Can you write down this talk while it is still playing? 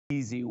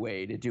easy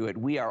way to do it.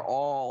 We are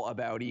all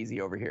about easy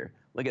over here.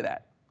 Look at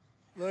that.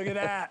 Look at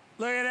that.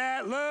 Look at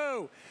that,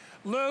 Lou.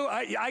 Lou,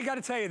 I got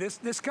to tell you,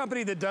 this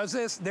company that does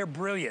this, they're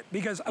brilliant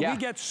because we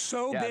get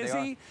so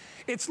busy.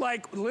 It's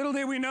like, little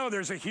did we know,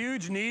 there's a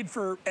huge need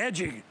for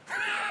edging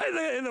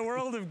in the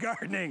world of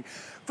gardening.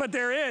 But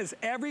there is.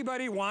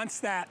 Everybody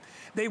wants that.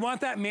 They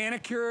want that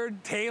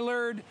manicured,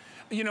 tailored,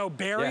 you know,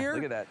 barrier. Yeah,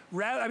 look at that.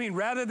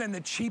 Rather than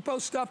the cheapo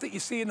stuff that you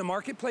see in the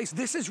marketplace,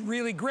 this is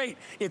really great.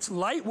 It's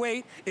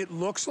lightweight. It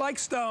looks like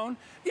stone.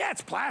 Yeah,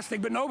 it's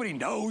plastic, but nobody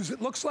knows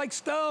it looks like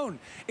stone.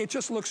 It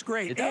just looks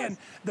great. And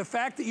the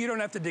fact that you don't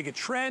have to dig a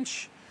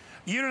trench,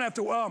 you don't have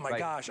to, oh my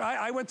gosh.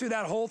 I went through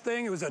that whole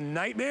thing. It was a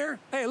nightmare.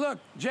 Hey, look,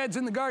 Jed's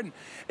in the garden.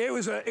 It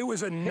was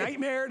a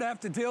nightmare to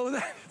have to deal with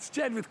that. It's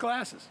Jed with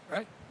glasses,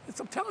 right?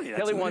 I'm telling you,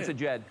 that's Kelly wants a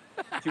Jed.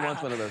 She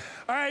wants one of those.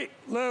 All right,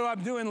 Lou,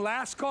 I'm doing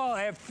last call.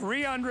 I have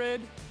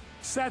 300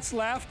 sets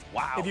left.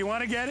 Wow. If you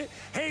want to get it.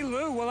 Hey,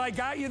 Lou, well, I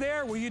got you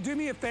there. Will you do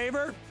me a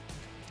favor?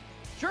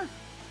 Sure.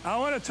 I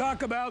want to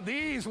talk about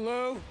these,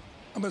 Lou.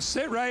 I'm going to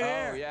sit right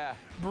here. Oh, yeah.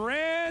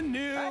 Brand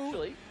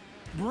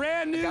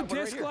new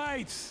disc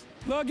lights.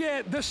 Look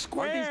at the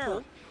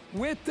square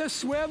with the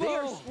swivel. They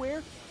are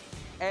square.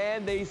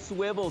 And they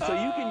swivel, so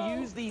you can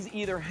use these,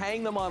 either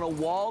hang them on a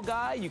wall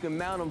guy, you can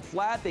mount them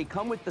flat. They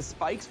come with the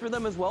spikes for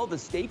them as well, the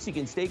stakes, you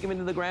can stake them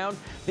into the ground.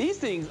 These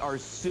things are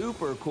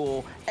super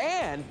cool,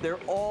 and they're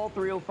all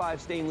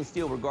 305 stainless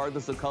steel,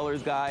 regardless of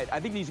colors, guide.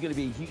 I think these are gonna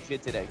be a huge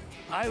hit today.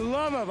 I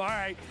love them, all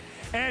right.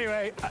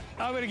 Anyway,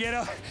 I'm gonna get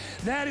up.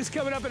 That is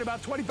coming up in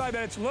about 25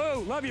 minutes. Lou,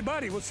 love you,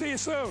 buddy. We'll see you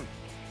soon.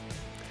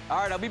 All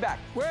right, I'll be back.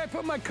 Where I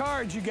put my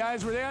cards, you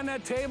guys? Were they on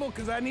that table?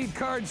 Because I need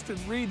cards to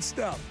read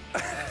stuff.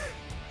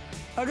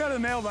 I'll go to the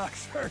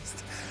mailbox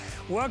first.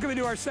 Welcome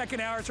into our second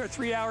hour. It's our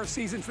 3-hour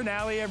season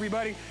finale,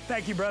 everybody.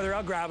 Thank you, brother.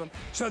 I'll grab them.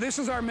 So this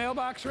is our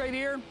mailbox right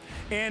here.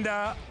 And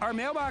our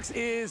mailbox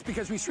is,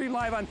 because we stream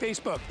live on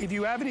Facebook, if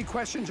you have any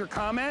questions or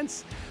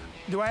comments,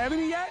 do I have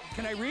any yet?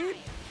 Can I read?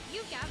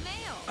 You got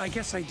mail. I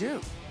guess I do.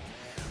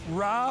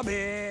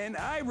 Robin.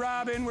 Hi,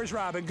 Robin. Where's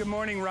Robin? Good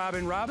morning,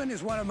 Robin. Robin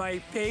is one of my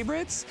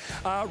favorites.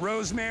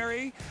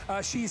 Rosemary,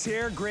 she's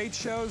here. Great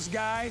shows,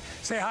 guy.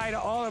 Say hi to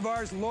all of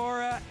ours.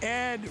 Laura,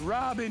 Ed,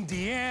 Robin,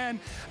 Deanne.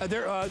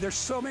 There's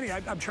so many.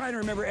 I'm trying to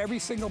remember every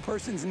single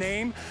person's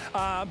name,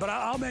 but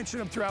I'll mention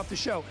them throughout the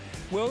show.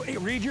 We'll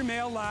read your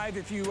mail live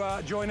if you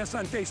join us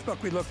on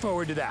Facebook. We look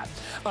forward to that.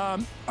 All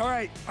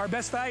right, our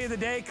best value of the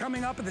day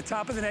coming up at the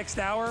top of the next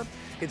hour.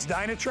 It's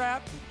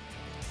Dynatrap.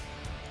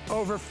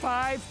 Over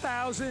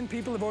 5,000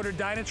 people have ordered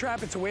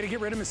Dynatrap. It's a way to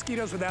get rid of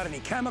mosquitoes without any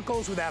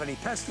chemicals, without any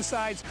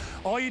pesticides.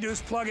 All you do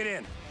is plug it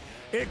in.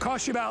 It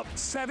costs you about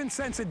 7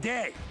 cents a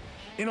day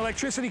in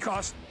electricity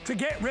costs to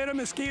get rid of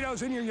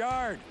mosquitoes in your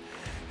yard.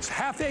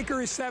 Half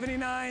acre is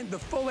 $79. The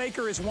full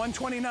acre is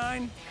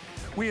 $129.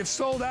 We have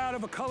sold out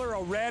of a color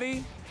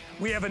already.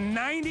 We have a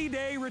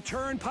 90-day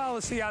return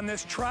policy on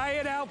this. Try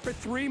it out for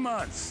 3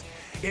 months.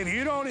 If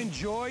you don't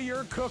enjoy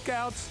your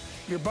cookouts,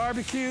 your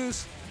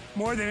barbecues,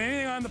 more than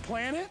anything on the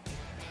planet,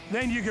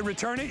 then you can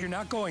return it. You're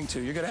not going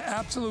to. You're going to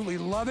absolutely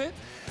love it.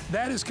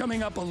 That is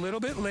coming up a little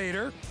bit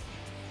later.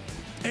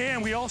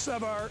 And we also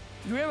have our,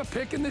 do we have a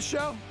pick in this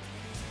show?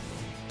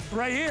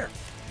 Right here.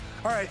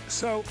 All right,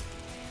 so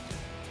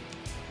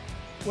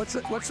what's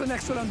the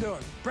next one I'm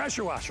doing?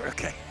 Pressure washer,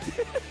 okay.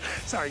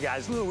 Sorry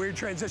guys, a little weird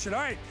transition.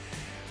 All right,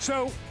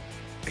 so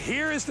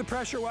here is the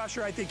pressure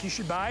washer I think you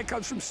should buy. It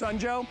comes from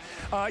Sunjo.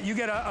 You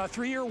get a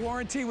 3-year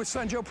warranty with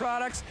Sunjo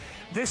products.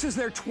 This is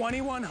their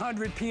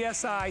 2100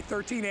 PSI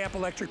 13 amp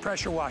electric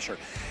pressure washer.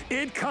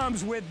 It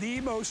comes with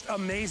the most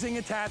amazing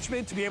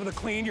attachment to be able to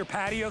clean your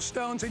patio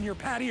stones in your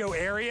patio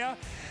area.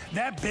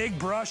 That big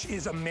brush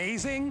is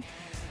amazing.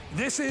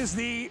 This is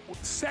the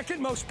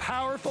second most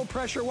powerful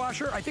pressure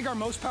washer. I think our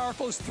most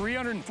powerful is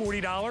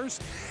 $340,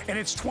 and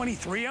it's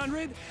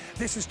 2,300.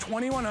 This is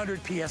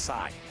 2,100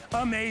 PSI.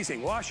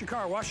 Amazing. Wash your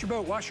car, wash your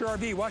boat, wash your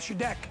RV, wash your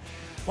deck,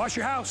 wash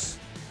your house,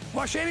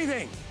 wash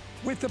anything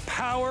with the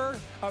power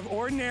of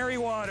ordinary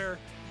water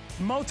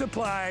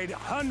multiplied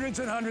hundreds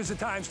and hundreds of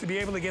times to be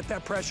able to get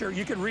that pressure.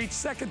 You can reach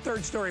 2nd,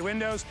 3rd story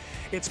windows.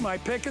 It's my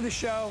pick of the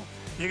show.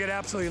 You're gonna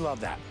absolutely love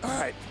that. All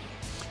right.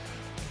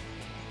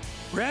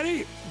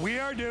 Ready? We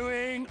are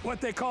doing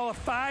what they call a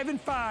 5 and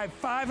 5.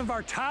 5 of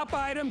our top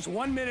items,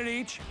 1 minute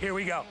each. Here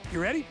we go.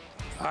 You ready?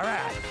 All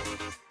right.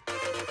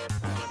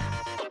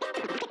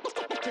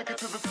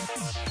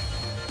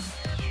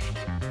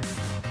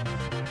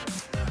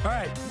 All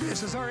right,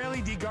 this is our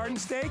LED garden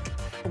stake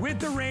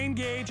with the rain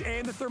gauge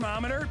and the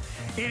thermometer.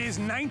 It is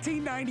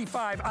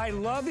 $19.95. I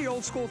love the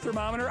old school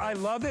thermometer. I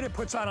love that it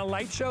puts on a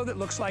light show that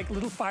looks like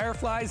little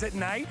fireflies at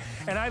night.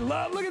 And I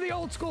love, look at the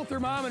old school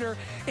thermometer.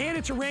 And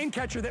it's a rain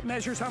catcher that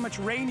measures how much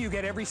rain you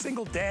get every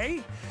single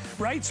day,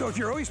 right? So if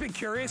you've always been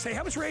curious, hey,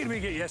 how much rain did we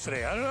get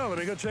yesterday? I don't know, let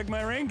me go check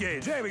my rain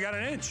gauge. Hey, we got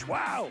 1 inch,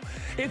 wow.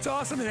 It's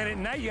awesome, and then at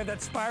night you have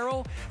that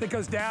spiral that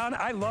goes down.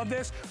 I love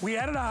this. We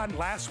had it on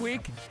last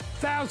week.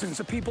 Thousands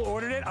of people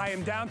ordered it. I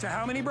am down to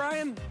how many,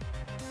 Brian?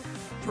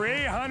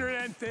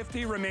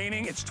 350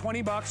 remaining. It's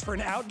 20 bucks for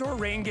an outdoor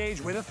rain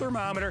gauge with a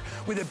thermometer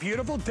with a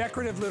beautiful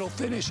decorative little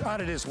finish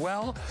on it as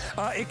well.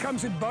 It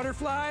comes in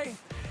butterfly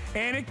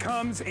and it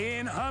comes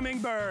in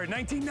hummingbird.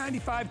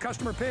 1995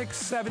 customer pick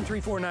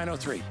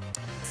 734903.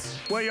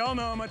 Well, you all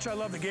know how much I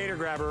love the gator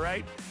grabber,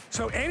 right?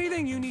 So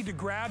anything you need to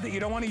grab that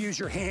you don't want to use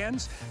your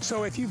hands,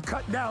 so if you've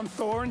cut down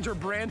thorns or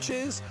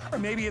branches, or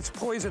maybe it's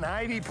poison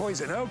ivy,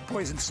 poison oak,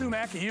 poison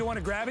sumac, and you don't want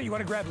to grab it, you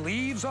want to grab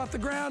leaves off the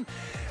ground,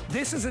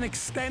 this is an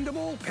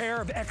extendable pair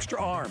of extra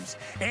arms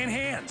and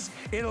hands.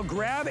 It'll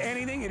grab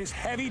anything. It is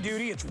heavy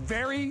duty. It's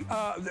very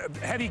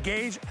heavy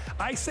gauge.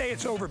 I say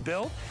it's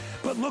overbuilt,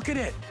 but look at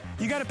it.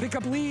 You got to pick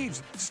up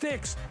leaves,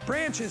 sticks,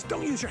 branches.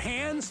 Don't use your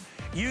hands.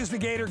 Use the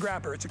gator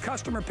grabber. It's a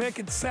customer pick.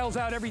 It sells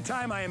out every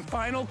time. I am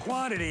final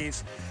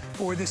quantities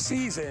for the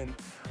season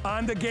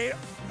on the gator.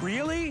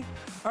 Really?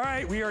 All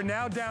right, we are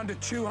now down to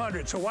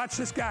 200. So watch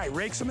this guy.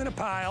 Rakes them in a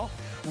pile.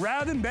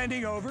 Rather than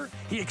bending over,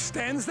 he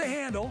extends the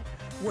handle,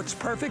 what's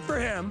perfect for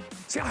him.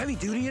 See how heavy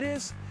duty it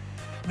is?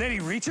 Then he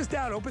reaches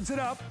down, opens it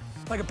up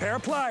like a pair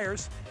of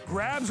pliers,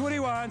 grabs what he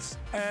wants,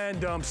 and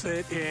dumps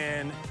it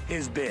in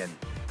his bin.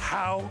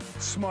 How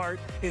smart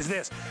is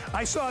this?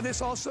 I saw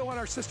this also on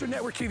our sister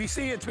network,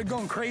 QVC. It's been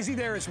going crazy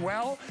there as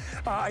well.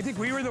 I think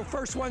we were the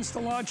first ones to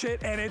launch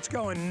it, and it's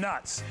going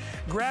nuts.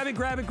 Grab it,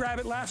 grab it, grab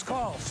it. Last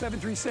call,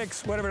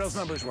 736, whatever those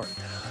numbers were.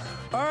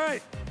 All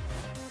right.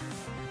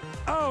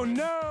 Oh,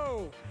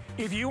 no.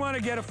 If you want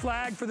to get a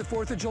flag for the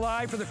 4th of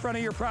July for the front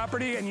of your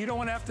property and you don't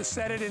want to have to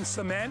set it in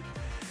cement,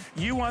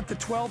 you want the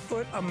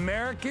 12-foot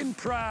American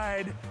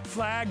Pride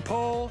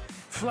flagpole,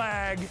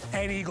 flag,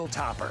 and eagle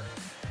topper.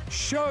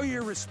 Show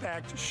your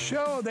respect,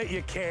 show that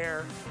you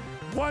care.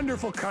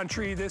 Wonderful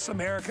country, this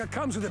America.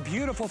 Comes with a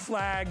beautiful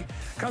flag,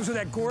 comes with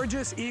that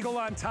gorgeous eagle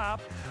on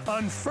top.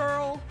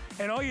 Unfurl,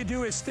 and all you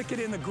do is stick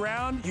it in the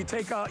ground. You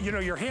take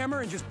your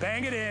hammer and just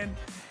bang it in.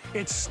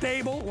 It's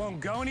stable, won't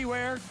go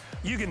anywhere.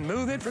 You can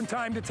move it from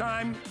time to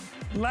time.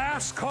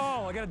 Last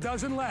call, I got a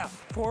dozen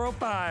left,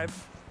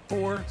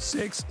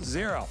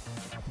 405-460.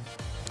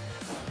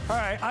 All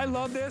right, I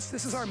love this.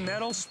 This is our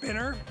metal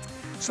spinner.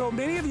 So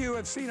many of you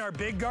have seen our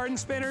big garden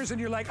spinners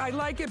and you're like, I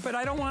like it, but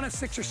I don't want a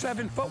 6 or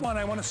 7 foot one.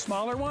 I want a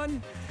smaller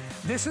one.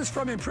 This is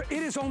from, it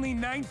is only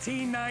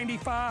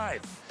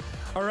 $19.95.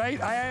 All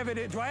right, I have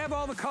it, do I have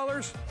all the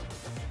colors?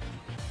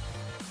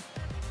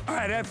 All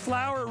right, I have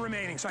flower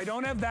remaining, so I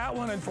don't have that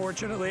one,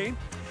 unfortunately.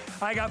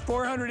 I got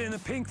 400 in the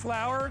pink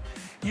flower.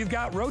 You've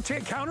got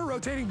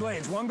counter-rotating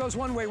blades. One goes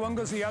one way, one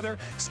goes the other.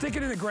 Stick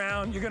it in the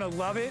ground. You're gonna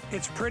love it.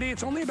 It's pretty.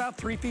 It's only about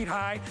 3 feet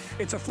high.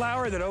 It's a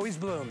flower that always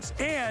blooms.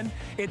 And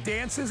it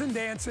dances and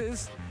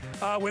dances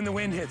when the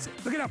wind hits it.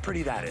 Look at how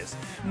pretty that is.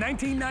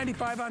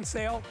 $19.95 on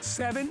sale.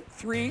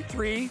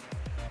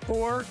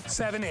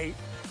 733478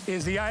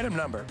 is the item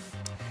number.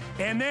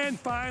 And then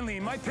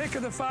finally, my pick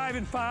of the 5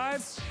 and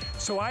 5.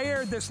 So I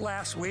aired this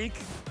last week,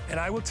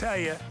 and I will tell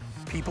you,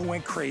 people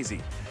went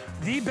crazy.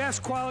 The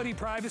best quality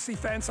privacy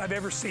fence I've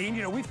ever seen.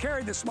 You know, we've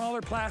carried the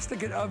smaller plastic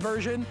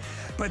version,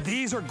 but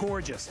these are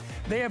gorgeous.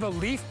 They have a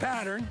leaf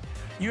pattern.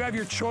 You have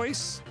your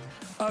choice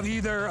of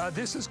either,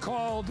 this is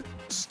called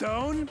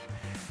stone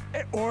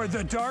or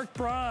the dark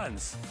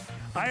bronze.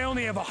 I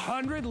only have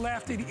 100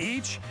 left in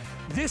each.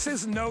 This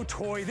is no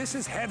toy. This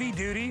is heavy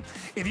duty.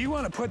 If you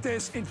want to put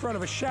this in front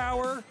of a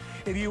shower,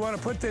 if you want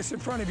to put this in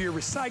front of your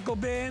recycle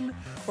bin,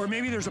 or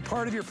maybe there's a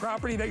part of your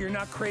property that you're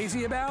not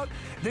crazy about,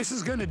 this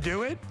is going to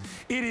do it.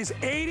 It is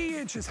 80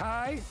 inches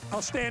high.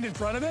 I'll stand in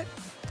front of it,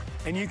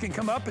 and you can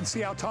come up and see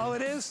how tall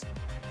it is.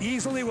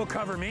 Easily will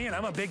cover me, and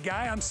I'm a big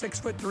guy. I'm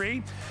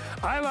 6'3".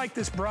 I like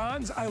this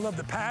bronze. I love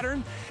the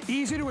pattern.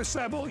 Easy to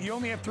assemble. You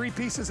only have 3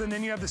 pieces, and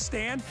then you have the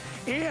stand,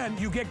 and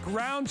you get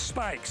ground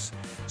spikes,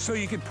 so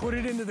you can put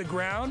it into the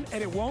ground,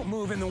 and it won't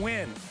move in the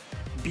wind.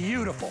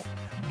 Beautiful.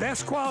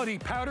 Best quality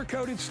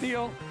powder-coated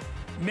steel,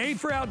 made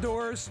for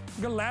outdoors.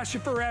 Gonna last you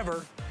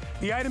forever.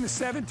 The item is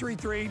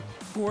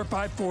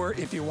 733454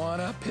 if you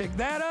wanna pick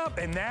that up,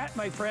 and that,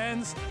 my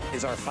friends,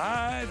 is our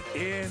 5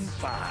 in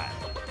 5.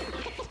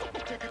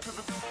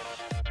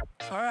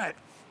 All right,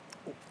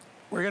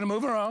 we're gonna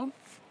move around.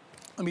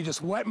 Let me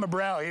just wipe my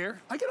brow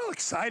here. I get all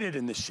excited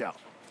in this show.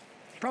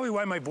 Probably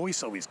why my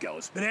voice always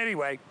goes. But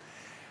anyway,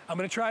 I'm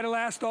gonna try to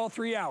last all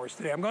 3 hours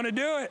today. I'm gonna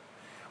do it.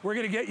 We're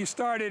gonna get you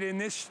started in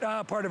this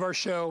part of our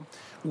show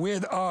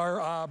with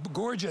our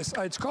gorgeous,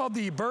 it's called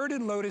the Bird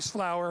and Lotus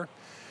Flower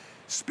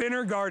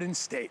Spinner Garden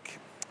Stake.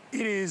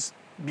 It is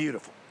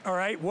beautiful, all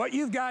right? What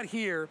you've got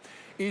here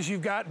is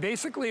you've got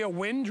basically a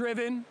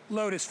wind-driven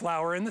lotus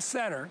flower in the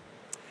center.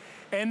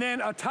 And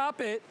then atop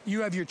it,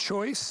 you have your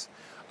choice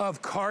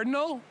of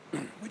cardinal,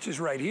 which is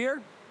right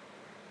here.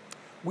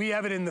 We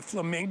have it in the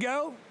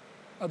flamingo.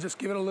 I'll just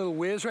give it a little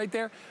whiz right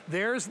there.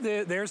 There's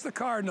the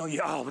cardinal.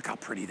 Oh, look how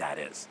pretty that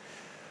is.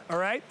 All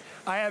right,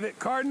 I have it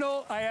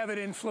cardinal, I have it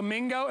in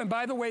flamingo. And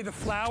by the way, the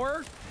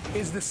flower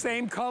is the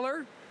same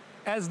color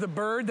as the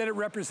bird that it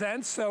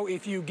represents. So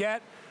if you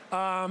get,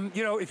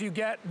 if you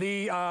get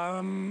the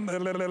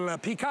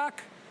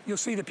peacock, you'll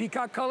see the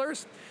peacock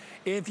colors.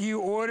 If you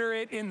order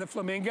it in the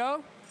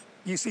flamingo,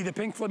 You see the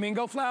pink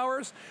flamingo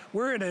flowers?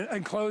 We're in an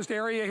enclosed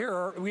area here,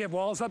 or we have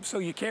walls up so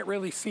you can't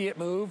really see it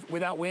move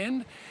without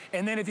wind.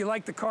 And then if you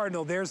like the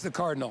cardinal, there's the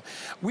cardinal.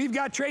 We've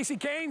got Tracy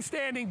Kane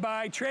standing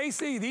by.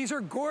 Tracy, these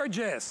are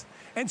gorgeous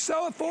and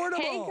so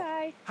affordable. Hey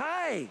guys.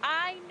 Hi.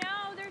 I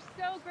know, they're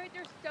so great.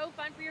 They're so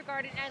fun for your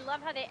garden. And I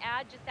love how they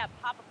add just that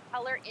pop of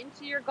color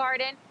into your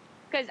garden.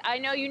 Because I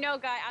know you know,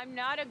 Guy, I'm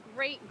not a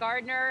great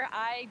gardener.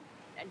 I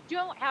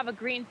don't have a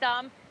green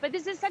thumb, but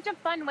this is such a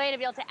fun way to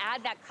be able to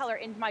add that color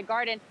into my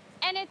garden.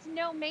 And it's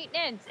no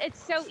maintenance.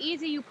 It's so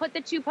easy. You put the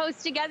two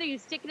posts together, you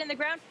stick it in the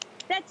ground.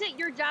 That's it.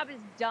 Your job is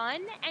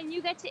done. And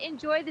you get to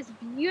enjoy this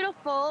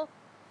beautiful,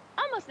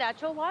 almost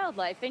natural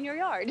wildlife in your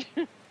yard.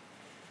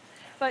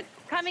 But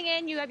coming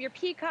in, you have your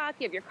peacock,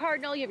 you have your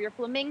cardinal, you have your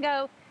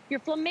flamingo. Your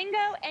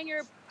flamingo and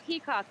your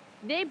peacock,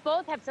 they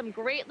both have some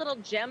great little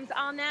gems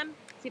on them.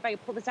 See if I can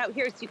pull this out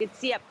here so you can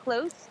see up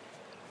close.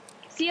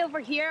 See over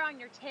here on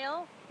your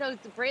tail, those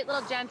great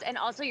little gems, and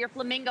also your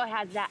flamingo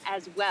has that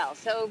as well.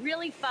 So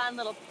really fun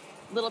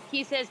little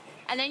pieces.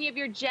 And then you have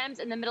your gems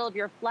in the middle of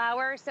your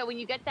flower. So when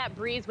you get that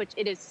breeze, which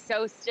it is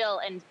so still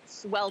and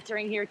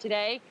sweltering here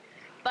today,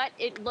 but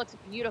it looks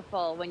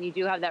beautiful when you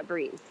do have that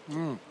breeze.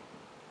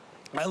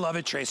 I love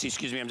it, Tracy.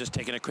 Excuse me, I'm just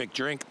taking a quick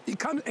drink.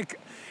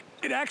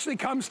 It actually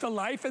comes to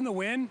life in the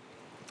wind.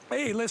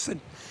 Hey,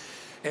 listen.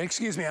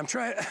 Excuse me,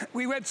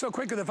 we went so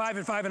quick with the 5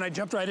 and 5 and I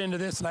jumped right into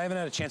this and I haven't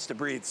had a chance to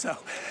breathe. So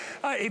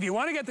if you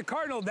want to get the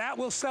cardinal, that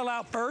will sell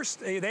out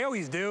first. They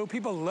always do.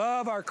 People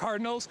love our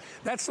cardinals.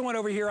 That's the one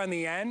over here on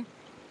the end.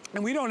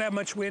 And we don't have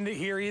much wind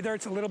here either.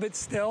 It's a little bit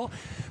still.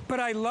 But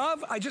I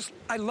love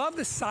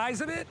the size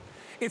of it.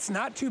 It's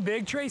not too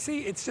big,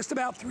 Tracy. It's just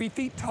about 3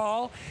 feet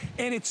tall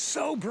and it's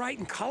so bright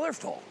and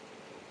colorful.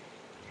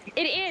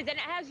 It is, and it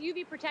has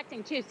UV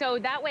protecting too. So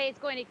that way it's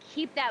going to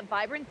keep that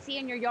vibrancy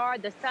in your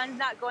yard. The sun's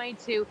not going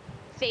to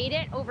fade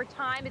it over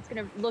time. It's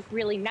going to look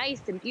really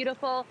nice and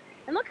beautiful.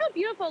 And look how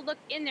beautiful it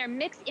looks in there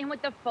mixed in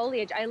with the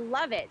foliage. I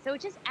love it. So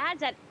it just adds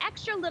that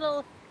extra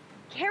little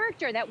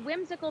character, that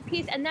whimsical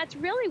piece. And that's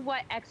really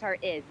what XR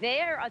is.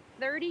 They are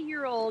a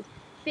 30-year-old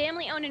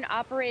family-owned and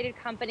operated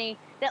company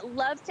that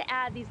loves to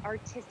add these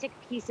artistic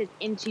pieces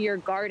into your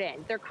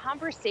garden. They're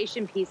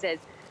conversation pieces.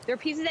 They're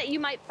pieces that you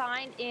might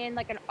find in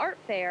like an art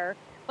fair,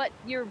 but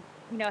you're,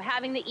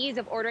 having the ease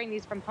of ordering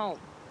these from home.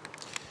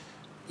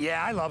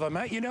 Yeah, I love them.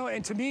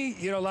 And to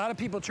me, a lot of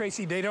people,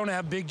 Tracy, they don't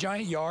have big,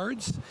 giant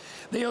yards.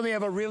 They only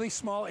have a really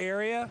small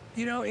area,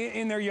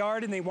 in their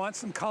yard, and they want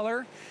some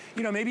color.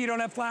 Maybe you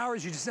don't have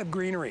flowers, you just have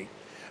greenery.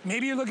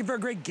 Maybe you're looking for a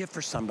great gift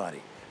for somebody.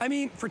 I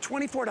mean, for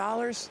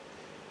 $24,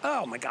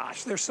 oh my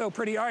gosh, they're so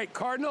pretty. All right,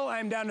 cardinal,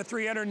 I'm down to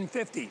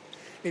 $350.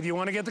 If you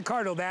want to get the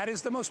cardinal, that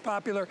is the most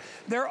popular.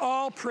 They're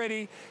all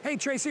pretty. Hey,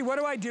 Tracy, what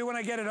do I do when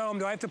I get it home?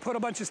 Do I have to put a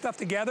bunch of stuff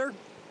together?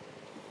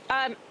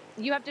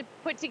 You have to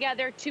put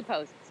together 2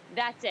 posts.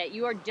 That's it.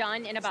 You are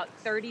done in about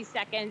 30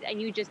 seconds,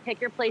 and you just pick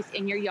your place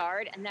in your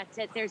yard, and that's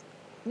it. There's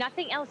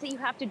nothing else that you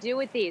have to do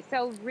with these.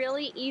 So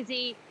really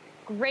easy,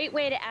 great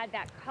way to add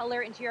that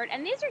color into your yard.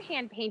 And these are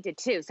hand-painted,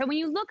 too. So when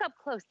you look up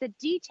close, the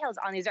details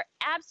on these are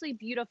absolutely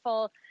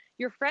beautiful.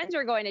 Your friends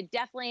are going to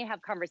definitely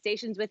have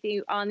conversations with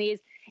you on these.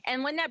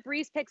 And when that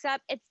breeze picks up,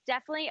 it's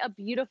definitely a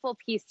beautiful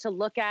piece to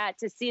look at,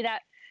 to see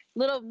that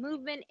little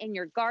movement in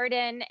your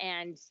garden.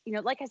 And,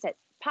 like I said,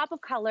 pop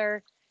of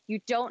color. You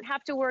don't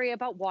have to worry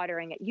about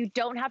watering it. You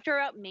don't have to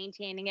worry about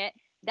maintaining it.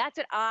 That's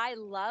what I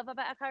love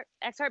about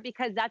XR,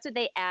 because that's what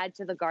they add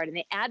to the garden.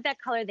 They add that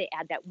color. They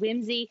add that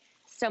whimsy.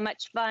 So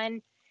much fun.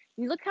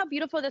 And look how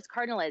beautiful this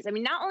cardinal is. I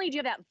mean, not only do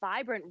you have that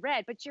vibrant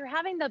red, but you're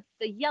having the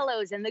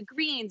yellows and the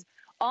greens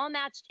all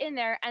matched in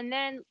there. And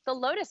then the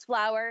lotus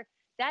flower,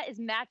 that is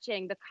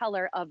matching the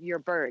color of your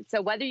bird.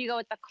 So whether you go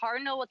with the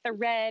cardinal with the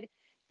red,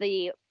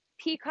 the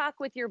peacock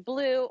with your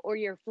blue, or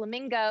your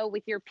flamingo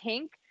with your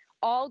pink,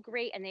 all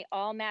great, and they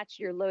all match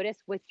your lotus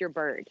with your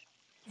bird.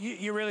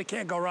 You really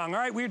can't go wrong. All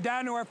right, we're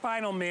down to our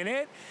final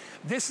minute.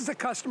 This is a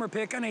customer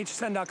pick on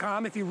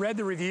hsn.com. If you read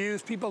the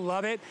reviews, people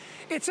love it.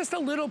 It's just a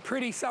little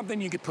pretty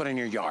something you could put in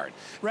your yard,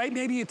 right?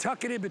 Maybe you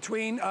tuck it in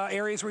between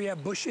areas where you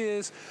have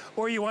bushes,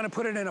 or you want to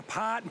put it in a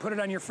pot and put it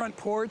on your front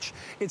porch.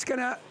 It's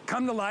gonna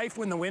come to life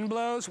when the wind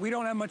blows. We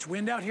don't have much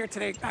wind out here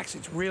today.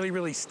 Actually, it's really,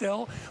 really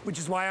still, which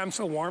is why I'm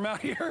so warm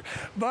out here.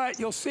 But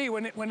you'll see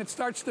when it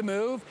starts to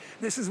move,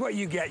 this is what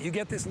you get. You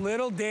get this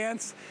little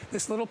dance,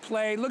 this little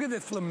play. Look at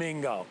the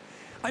flamingo.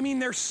 I mean,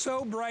 they're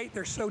so bright,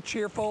 they're so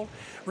cheerful.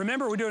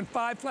 Remember, we're doing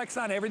 5 flex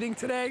on everything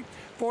today.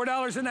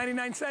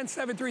 $4.99,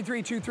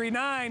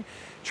 733-239.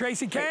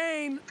 Tracy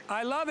Kane,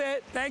 I love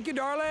it. Thank you,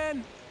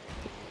 darling.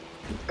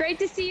 Great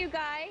to see you,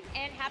 Guy,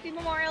 and happy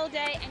Memorial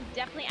Day, and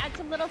definitely add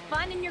some little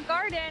fun in your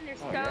garden. They're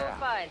so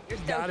fun. They're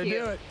so Gotta cute.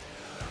 do it.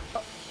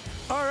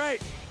 All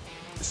right,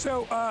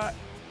 so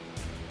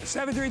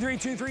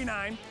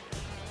 733-239.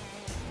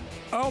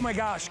 Oh my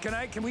gosh,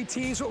 can we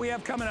tease what we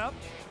have coming up?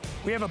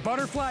 We have a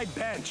butterfly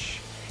bench.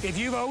 If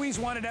you've always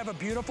wanted to have a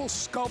beautiful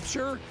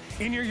sculpture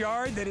in your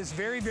yard that is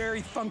very,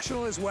 very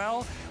functional as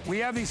well, we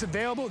have these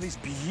available, these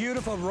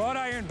beautiful wrought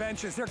iron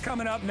benches. They're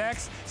coming up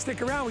next.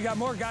 Stick around, we got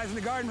more Guys in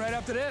the Garden right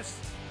after this.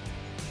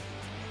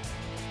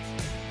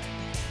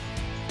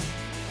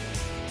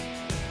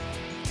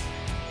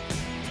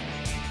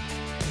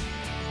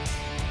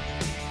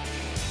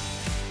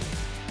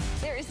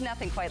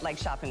 nothing quite like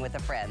shopping with a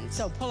friend.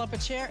 So pull up a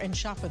chair and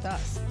shop with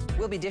us.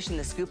 We'll be dishing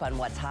the scoop on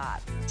what's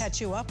hot. Catch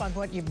you up on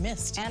what you've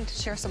missed. And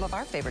share some of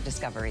our favorite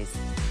discoveries.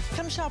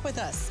 Come shop with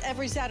us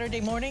every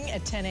Saturday morning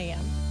at 10 a.m.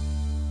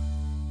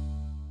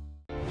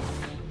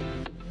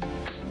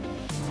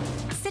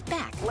 Sit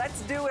back.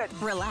 Let's do it.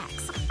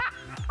 Relax.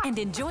 And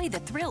enjoy the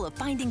thrill of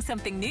finding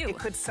something new. It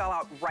could sell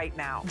out right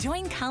now.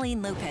 Join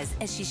Colleen Lopez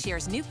as she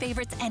shares new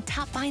favorites and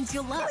top finds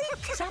you'll love.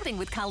 Shopping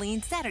with Colleen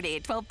Saturday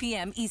at 12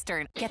 p.m.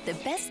 Eastern. Get the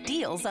best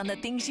deals on the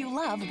things you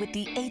love with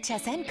the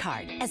HSN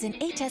card. As an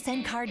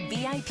HSN card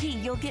VIP,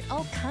 you'll get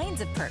all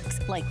kinds of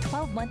perks, like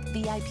 12-month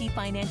VIP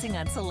financing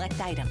on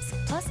select items,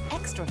 plus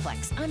extra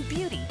flex on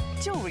beauty,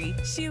 jewelry,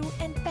 shoe,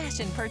 and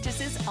fashion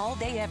purchases all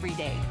day, every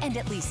day. And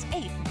at least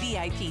 8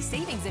 VIP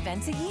savings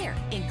events a year.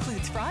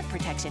 Includes fraud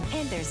protection,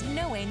 and there's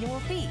no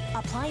annual fee.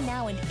 Apply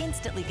now and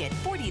instantly get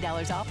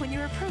 $40 off when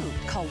you're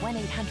approved. Call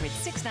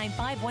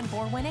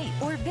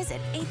 1-800-695-1418 or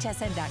visit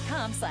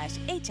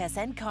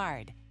hsn.com/HSN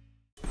card.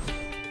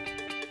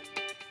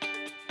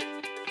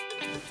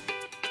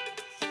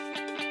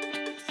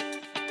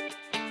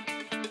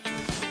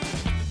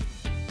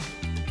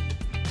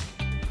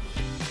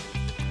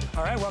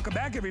 All right, welcome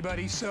back,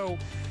 everybody. So,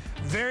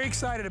 very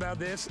excited about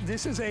this.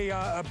 This is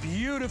a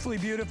beautifully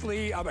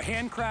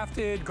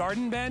handcrafted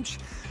garden bench.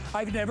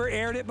 I've never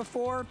aired it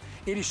before.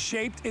 It is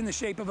shaped in the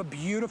shape of a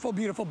beautiful,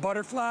 beautiful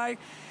butterfly.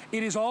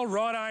 It is all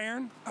wrought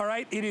iron, all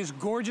right? It is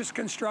gorgeous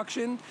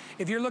construction.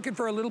 If you're looking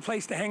for a little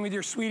place to hang with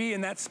your sweetie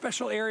in that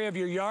special area of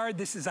your yard,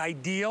 this is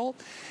ideal.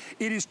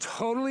 It is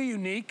totally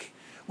unique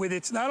with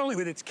its, not only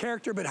with its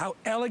character, but how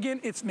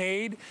elegant it's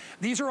made.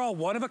 These are all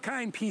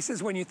one-of-a-kind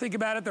pieces. When you think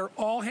about it, they're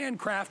all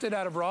handcrafted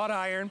out of wrought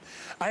iron.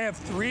 I have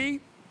 3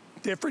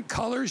 different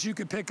colors you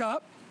could pick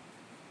up.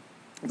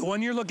 The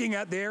one you're looking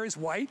at there is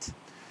white.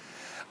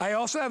 I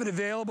also have it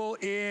available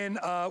in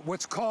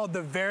what's called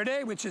the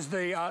verde, which is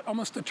the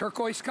almost the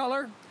turquoise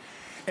color.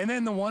 And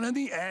then the one on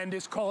the end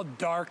is called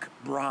dark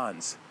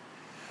bronze.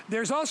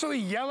 There's also a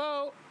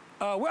yellow,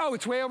 well,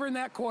 it's way over in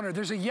that corner.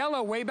 There's a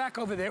yellow way back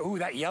over there. Ooh,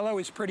 that yellow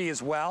is pretty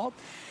as well.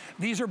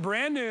 These are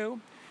brand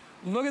new.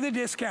 Look at the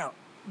discount.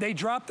 They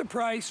dropped the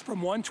price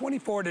from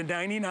 $124 to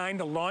 $99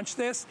 to launch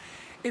this.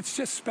 It's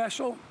just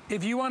special.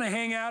 If you want to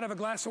hang out, have a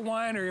glass of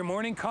wine or your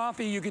morning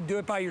coffee, you could do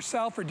it by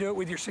yourself or do it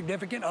with your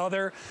significant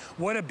other.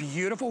 What a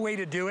beautiful way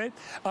to do it.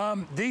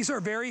 These are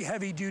very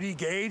heavy duty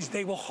gauge.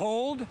 They will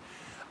hold,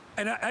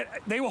 and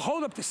they will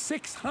hold up to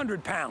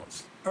 600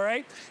 pounds, all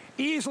right?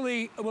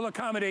 Easily will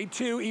accommodate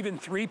 2, even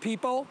 3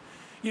 people.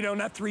 You know,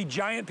 not 3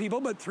 giant people,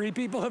 but 3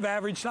 people of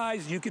average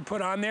size you could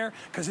put on there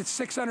because it's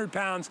 600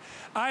 pounds.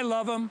 I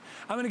love them.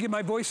 I'm gonna give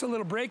my voice a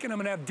little break and I'm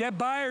gonna have Deb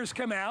Byers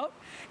come out.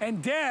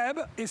 And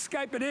Deb is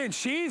Skyping in.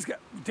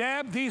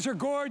 Deb, these are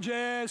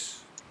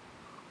gorgeous.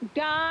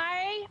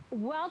 Guy,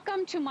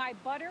 welcome to my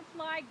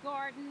butterfly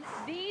garden.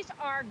 These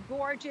are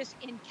gorgeous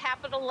in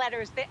capital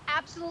letters. They're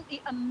absolutely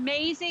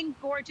amazing,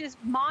 gorgeous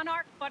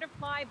monarch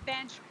butterfly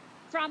bench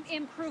from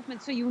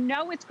Improvement, so you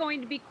know it's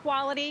going to be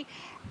quality.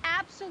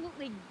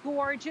 Absolutely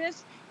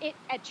gorgeous.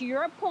 At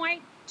your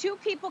point, 2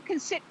 people can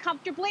sit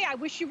comfortably. I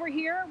wish you were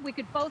here. We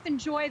could both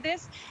enjoy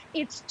this.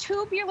 It's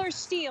tubular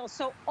steel,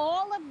 so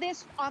all of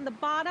this on the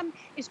bottom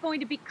is going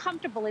to be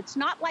comfortable. It's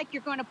not like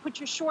you're going to put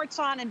your shorts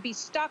on and be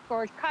stuck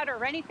or cut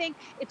or anything.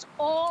 It's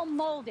all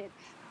molded.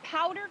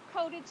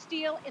 Powder-coated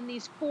steel in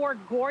these 4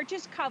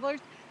 gorgeous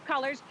colors.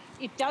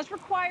 It does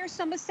require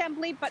some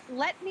assembly, but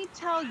let me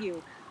tell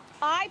you,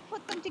 I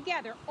put them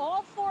together,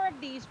 all 4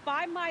 of these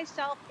by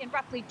myself in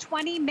roughly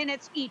 20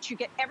 minutes each. You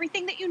get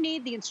everything that you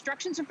need. The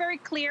instructions are very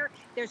clear.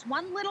 There's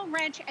one little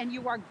wrench and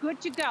you are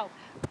good to go.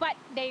 But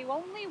they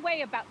only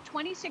weigh about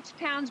 26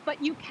 pounds, but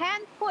you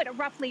can put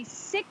roughly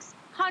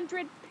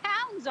 600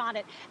 pounds on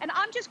it. And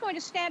I'm just going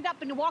to stand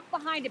up and walk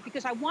behind it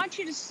because I want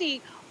you to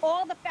see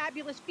all the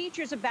fabulous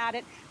features about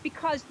it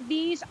because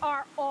these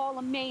are all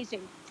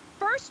amazing.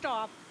 First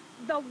off,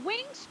 the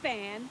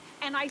wingspan,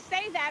 and I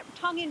say that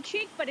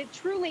tongue-in-cheek, but it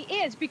truly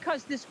is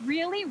because this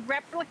really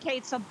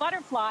replicates a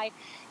butterfly,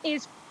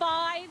 is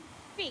 5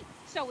 feet.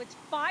 So it's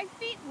 5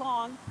 feet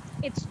long.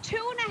 It's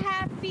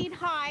 2.5 feet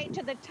high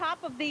to the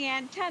top of the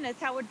antennas.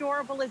 How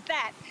adorable is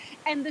that?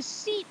 And the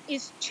seat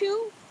is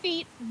 2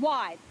 feet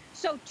wide.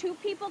 So 2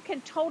 people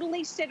can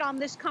totally sit on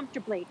this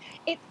comfortably.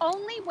 It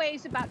only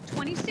weighs about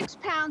 26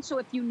 pounds, so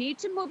if you need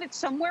to move it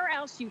somewhere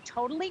else, you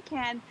totally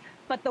can.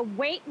 But the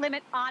weight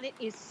limit on it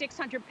is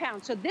 600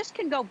 pounds. So this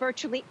can go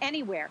virtually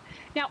anywhere.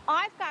 Now,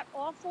 I've got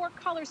all 4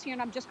 colors here,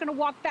 and I'm just going to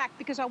walk back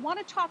because I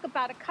want to talk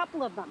about a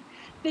couple of them.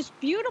 This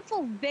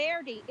beautiful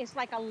verde is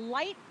like a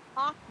light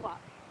aqua.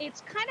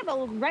 It's kind of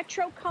a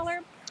retro color,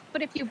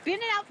 but if you've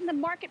been out in the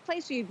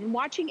marketplace or you've been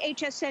watching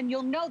HSN,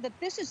 you'll know that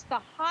this is the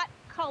hot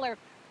color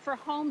for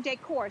home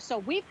decor. So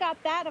we've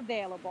got that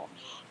available.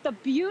 The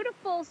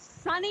beautiful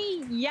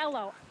sunny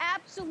yellow,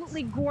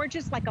 absolutely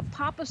gorgeous, like a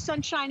pop of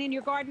sunshine in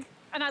your garden.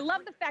 And I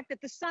love the fact that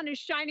the sun is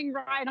shining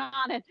right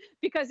on it,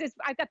 because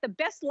I've got the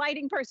best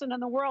lighting person in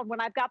the world when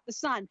I've got the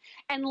sun.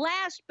 And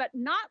last but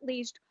not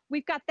least,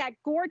 we've got that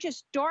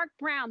gorgeous dark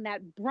brown,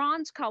 that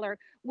bronze color,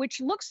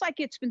 which looks like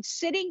it's been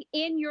sitting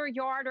in your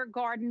yard or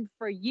garden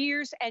for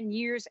years and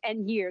years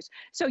and years.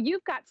 So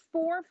you've got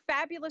 4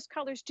 fabulous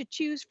colors to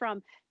choose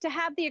from to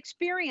have the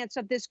experience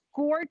of this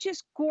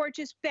gorgeous,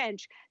 gorgeous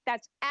bench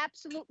that's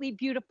absolutely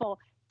beautiful.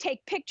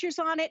 Take pictures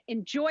on it,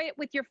 enjoy it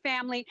with your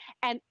family,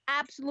 and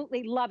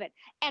absolutely love it.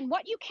 And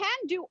what you can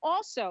do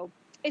also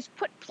is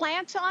put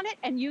plants on it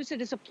and use it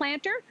as a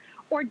planter,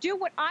 or do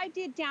what I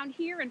did down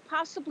here and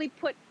possibly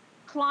put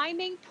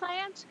climbing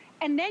plants,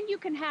 and then you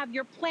can have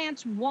your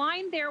plants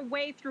wind their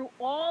way through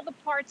all the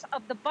parts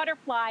of the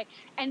butterfly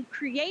and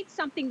create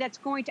something that's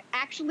going to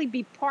actually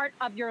be part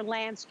of your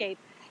landscape.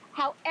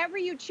 However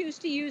you choose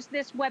to use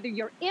this, whether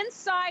you're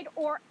inside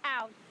or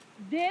out,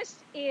 this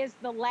is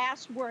the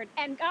last word.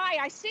 And Guy,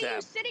 I see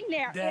you sitting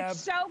there. Deb,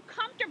 it's so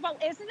comfortable,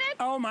 isn't it?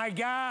 Oh my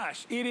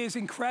gosh, it is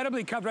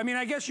incredibly comfortable. I mean,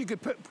 I guess you could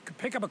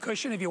pick up a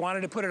cushion if you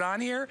wanted to put it on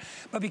here,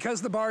 but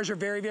because the bars are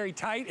very, very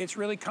tight, it's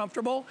really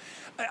comfortable.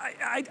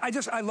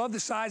 I love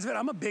the size of it.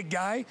 I'm a big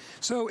guy,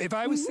 so if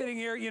I was sitting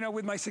here, you know,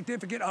 with my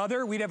significant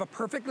other, we'd have a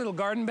perfect little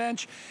garden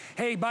bench.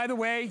 Hey, by the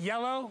way,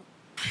 yellow,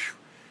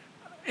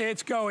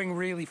 it's going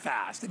really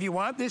fast. If you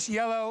want this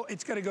yellow,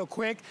 it's gonna go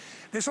quick.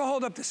 This will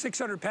hold up to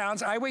 600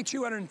 pounds. I weigh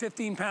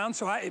 215 pounds,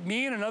 so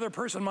me and another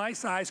person my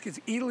size could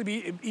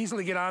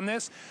easily get on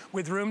this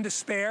with room to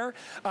spare.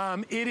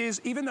 It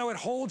is, even though it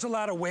holds a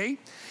lot of weight,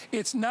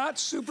 it's not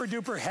super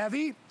duper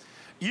heavy.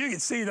 You can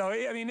see though,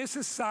 I mean, this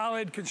is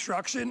solid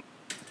construction.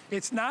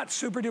 It's not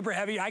super duper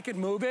heavy. I could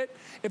move it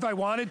if I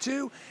wanted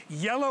to.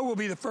 Yellow will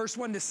be the first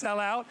one to sell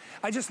out.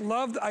 I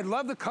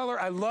love the color.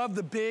 I love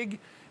the big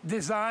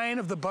design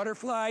of the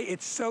butterfly.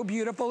 It's so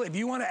beautiful. If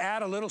you want to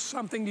add a little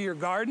something to your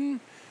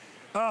garden,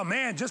 oh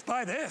man, just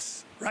buy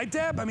this. Right,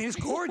 Deb? I mean, it's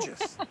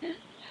gorgeous.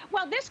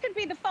 Well, this could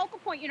be the focal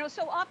point. You know,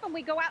 so often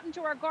we go out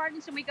into our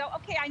gardens and we go,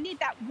 okay, I need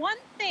that one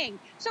thing.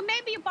 So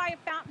maybe you buy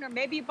a fountain, or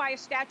maybe you buy a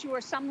statue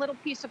or some little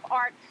piece of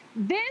art.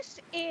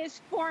 This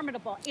is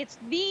formidable. It's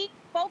the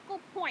focal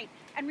point.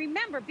 And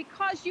remember,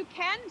 because you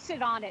can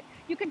sit on it,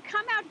 you can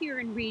come out here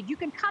and read, you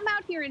can come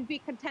out here and be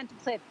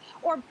contemplative,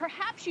 or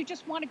perhaps you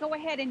just want to go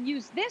ahead and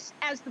use this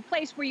as the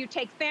place where you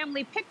take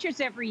family pictures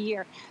every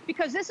year,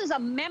 because this is a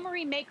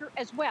memory maker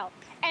as well.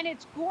 And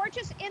it's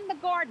gorgeous in the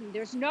garden.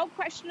 There's no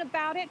question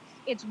about it.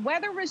 It's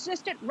weather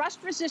resistant, rust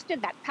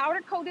resistant, that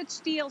powder coated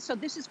steel. So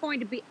this is going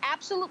to be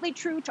absolutely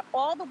true to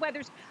all the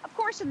weathers. Of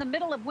course, in the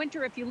middle of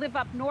winter, if you live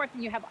up north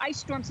and you have ice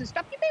storms and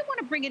stuff, you may want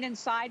to bring it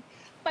inside.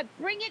 But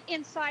bring it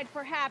inside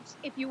perhaps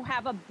if you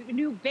have a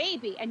new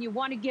baby and you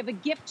want to give a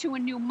gift to a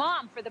new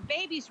mom for the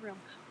baby's room.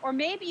 Or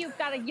maybe you've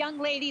got a young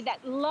lady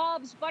that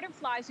loves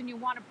butterflies and you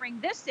want to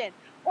bring this in.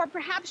 Or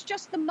perhaps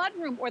just the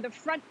mudroom or the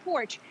front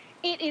porch.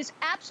 It is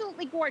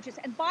absolutely gorgeous.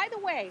 And by the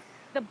way,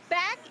 the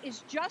back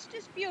is just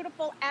as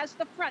beautiful as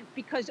the front,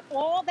 because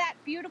all that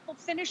beautiful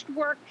finished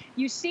work,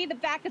 you see the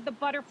back of the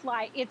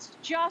butterfly. It's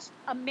just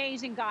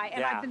amazing, Guy.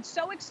 And I've been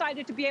so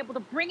excited to be able to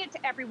bring it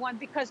to everyone,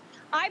 because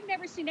I've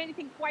never seen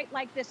anything quite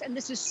like this. And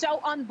this is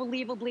so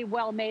unbelievably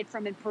well made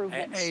from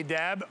improvements. Hey,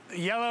 Deb,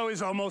 yellow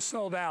is almost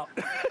sold out.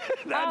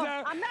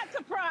 I'm not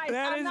surprised.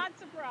 I'm not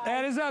surprised.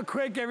 That is how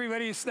quick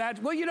everybody's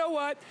snatched. Well, you know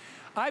what?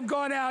 I've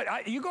gone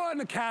out, you go out in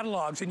the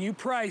catalogs and you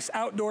price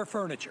outdoor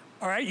furniture,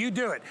 all right? You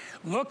do it.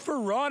 Look for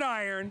wrought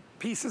iron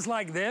pieces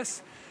like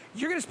this.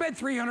 You're gonna spend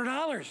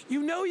 $300.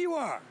 You know you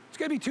are. It's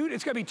gonna be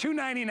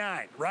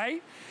 $299,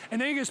 right? And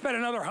then you're gonna spend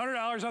another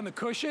 $100 on the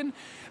cushion.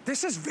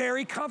 This is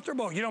very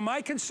comfortable. You know,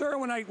 my concern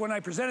when I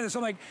presented this,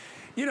 I'm like,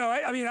 you know,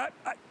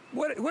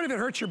 what if it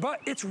hurts your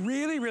butt? It's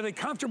really, really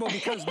comfortable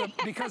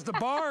because the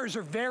bars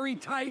are very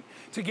tight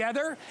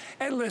together.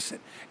 And listen,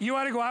 you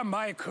want to go out and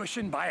buy a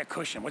cushion? Buy a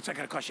cushion. What's that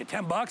going to cost you?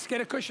 10 bucks? Get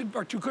a cushion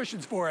or 2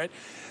 cushions for it.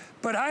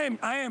 But I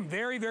am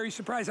very, very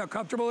surprised how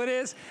comfortable it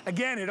is.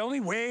 Again, it only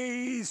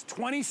weighs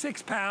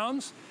 26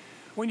 pounds.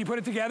 When you put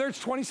it together, it's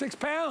 26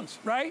 pounds,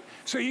 right?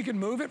 So you can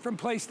move it from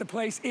place to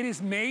place. It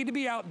is made to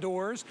be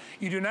outdoors.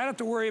 You do not have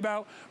to worry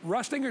about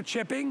rusting or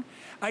chipping.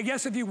 I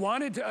guess if you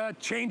wanted to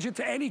change it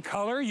to any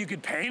color, you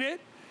could paint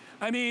it.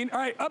 I mean, all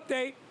right,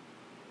 update.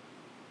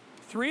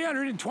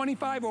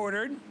 325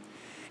 ordered.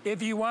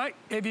 If you want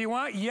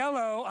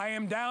yellow, I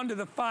am down to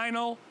the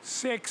final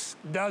 6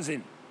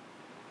 dozen.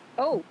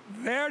 Oh.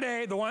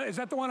 Verde, is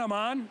that the one I'm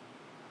on?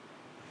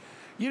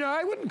 You know,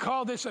 I wouldn't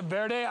call this a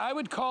verde. I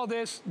would call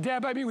this,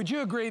 Deb, I mean, would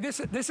you agree? This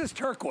is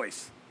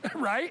turquoise,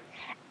 right?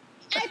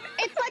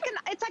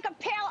 It's like a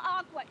pale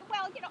aqua.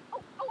 Well, you know,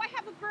 oh, I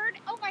have a bird.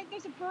 Oh,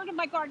 there's a bird in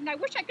my garden. I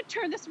wish I could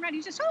turn this around.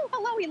 He's just, oh,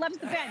 hello, he loves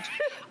the bench.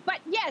 But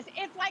yes,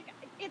 it's like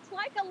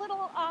a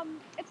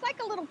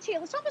little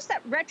teal. It's almost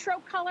that retro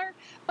color,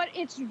 but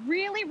it's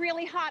really,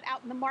 really hot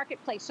out in the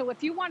marketplace. So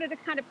if you wanted to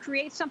kind of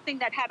create something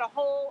that had a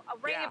whole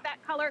array of that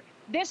color,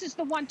 this is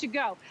the one to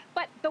go.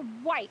 But the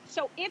white.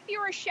 So if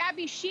you're a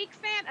shabby chic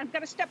fan, I'm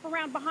going to step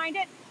around behind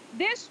it.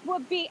 this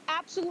would be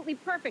absolutely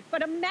perfect.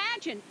 But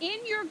imagine in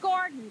your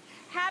garden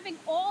having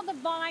all the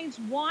vines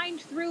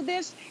wind through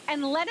this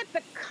and let it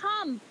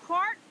become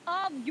part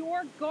of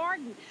your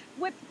garden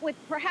with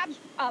perhaps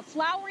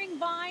flowering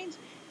vines.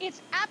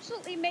 It's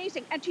absolutely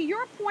amazing. And to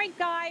your point,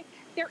 Guy,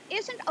 there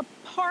isn't a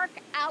park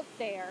out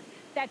there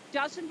that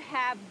doesn't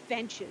have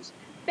benches.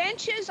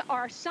 Benches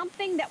are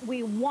something that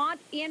we want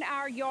in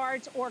our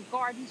yards or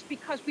gardens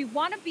because we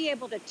want to be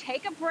able to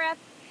take a breath,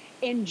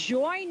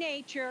 enjoy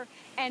nature,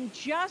 and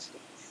just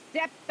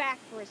step back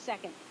for a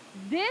second.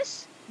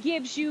 This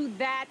gives you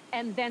that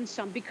and then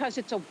some because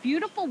it's a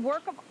beautiful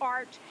work of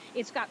art.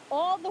 It's got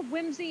all the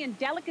whimsy and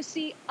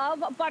delicacy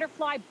of a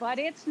butterfly, but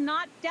it's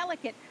not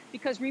delicate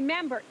because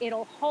remember,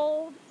 it'll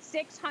hold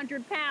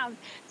 600 pounds.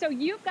 So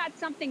you've got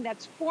something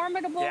that's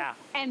formidable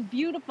and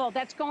beautiful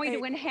that's going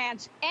to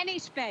enhance any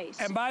space.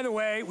 And by the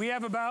way, we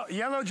have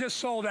yellow just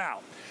sold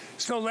out.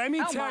 So let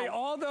me tell you,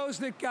 all those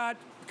that got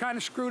kind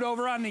of screwed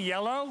over on the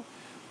yellow,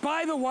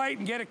 buy the white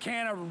and get a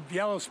can of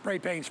yellow spray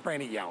paint,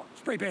 spraying it yellow.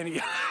 Spray paint it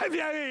yellow. You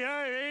know what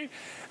I mean?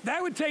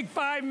 That would take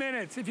 5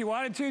 minutes. If you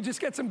wanted to, just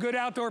get some good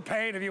outdoor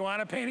paint if you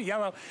want to paint it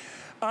yellow.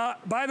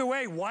 By the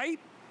way, white,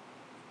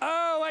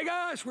 oh my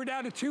gosh, we're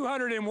down to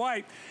 200 in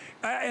white.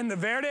 In the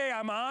Verde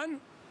I'm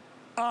on,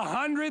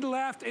 100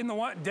 left in the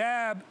one.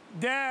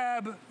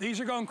 Deb,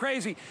 these are going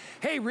crazy.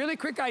 Hey, really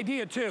quick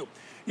idea too.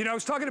 You know, I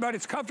was talking about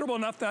it's comfortable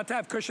enough not to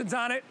have cushions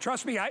on it.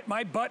 Trust me,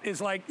 my butt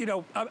is like, you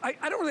know, I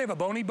don't really have a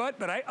bony butt,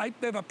 but I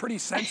have a pretty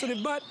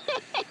sensitive butt.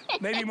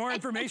 Maybe more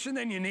information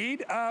than you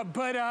need.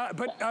 But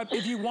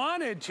if you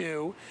wanted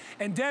to,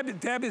 and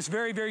Deb is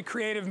very, very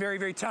creative and very,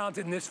 very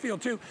talented in this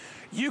field too.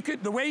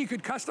 The way you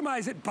could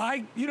customize it,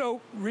 buy, you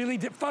know, really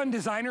fun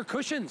designer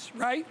cushions,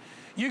 right?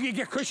 You could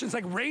get cushions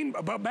like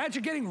rainbow, but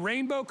imagine getting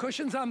rainbow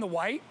cushions on the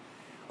white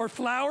or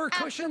flower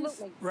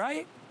cushions,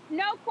 right?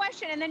 No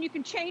question, and then you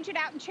can change it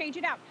out and change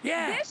it out.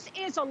 Yeah. This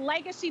is a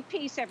legacy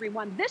piece,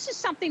 everyone. This is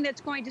something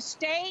that's going to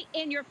stay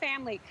in your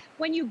family.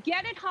 When you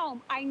get it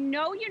home, I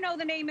know you know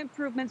the name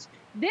improvements.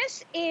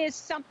 This is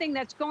something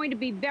that's going to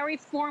be very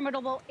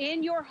formidable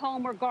in your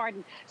home or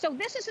garden. So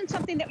this isn't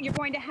something that you're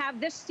going to have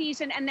this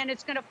season and then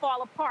it's going to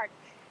fall apart.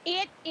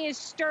 It is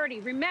sturdy.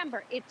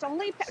 Remember, it's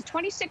only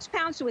 26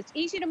 pounds, so it's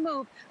easy to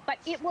move, but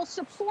it will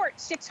support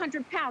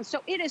 600 pounds.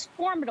 So it is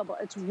formidable.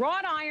 It's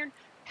wrought iron,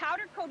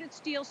 powder-coated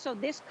steel, so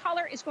this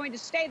color is going to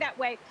stay that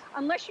way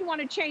unless you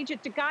want to change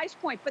it to Guy's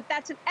point. But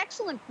that's an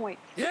excellent point.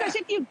 Yeah. Because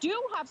if you do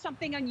have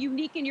something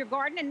unique in your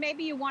garden and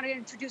maybe you want to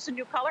introduce a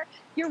new color,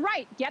 you're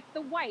right, get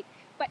the white.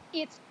 But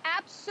it's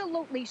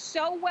absolutely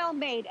so well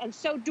made and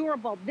so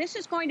durable. This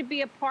is going to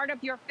be a part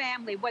of your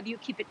family, whether you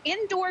keep it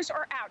indoors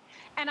or out.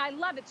 And I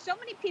love it. So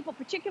many people,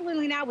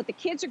 particularly now with the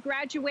kids are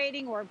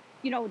graduating or,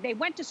 you know, they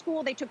went to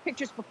school, they took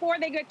pictures before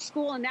they got to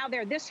school and now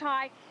they're this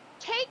high.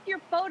 Take your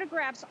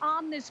photographs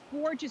on this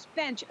gorgeous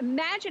bench.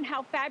 Imagine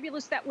how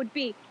fabulous that would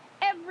be.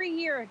 Every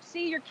year,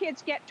 see your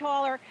kids get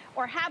taller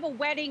or have a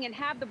wedding and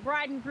have the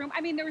bride and groom. I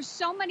mean, there's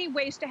so many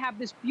ways to have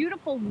this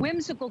beautiful,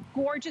 whimsical,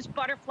 gorgeous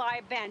butterfly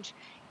bench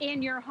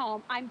in your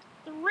home. I'm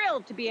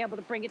thrilled to be able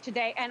to bring it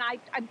today, and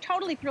I'm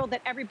totally thrilled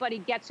that everybody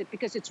gets it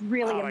because it's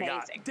really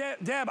amazing.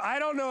 Deb, I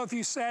don't know if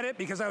you said it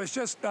because I was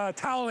just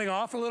toweling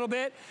off a little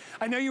bit.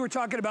 I know you were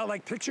talking about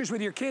like pictures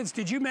with your kids.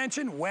 Did you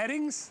mention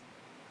weddings?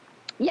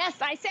 Yes,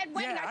 I said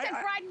wedding. I said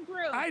bride and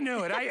groom. I knew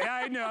it.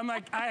 I knew. I'm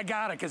like, I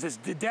got it because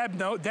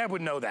Deb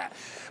would know that.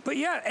 But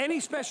yeah, any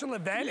special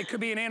event. It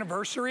could be an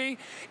anniversary.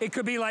 It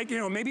could be like, you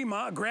know, maybe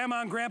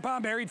grandma and grandpa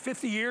married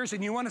 50 years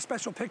and you want a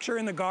special picture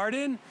in the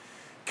garden.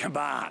 Come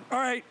on. All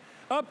right,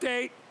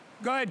 update.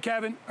 Go ahead,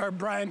 Kevin or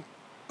Brian.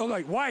 Oh,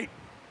 like white.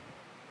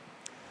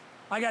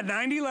 I got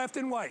 90 left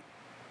in white.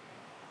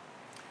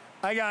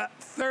 I got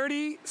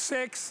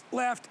 36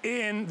 left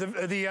in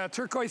the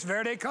turquoise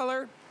verde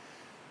color.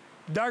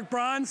 Dark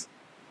bronze,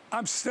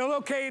 I'm still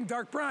okay in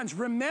dark bronze.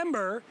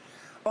 Remember,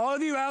 all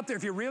of you out there,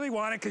 if you really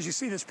want it, because you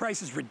see this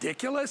price is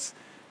ridiculous,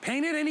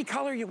 paint it any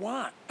color you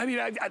want. I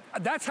mean,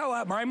 that's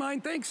how my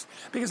mind thinks,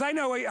 because I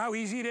know how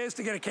easy it is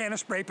to get a can of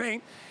spray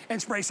paint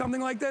and spray something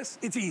like this.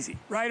 It's easy,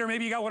 right? Or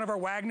maybe you got one of our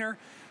Wagner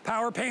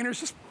power painters,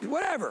 just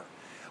whatever.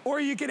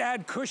 Or you could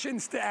add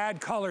cushions to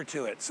add color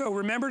to it. So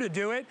remember to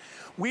do it.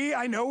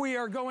 I know we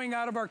are going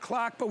out of our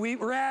clock, but we're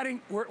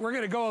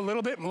gonna go a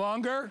little bit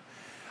longer.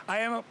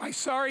 I'm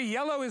sorry,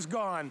 yellow is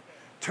gone.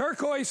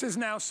 Turquoise is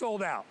now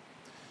sold out.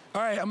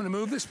 All right, I'm gonna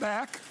move this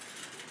back.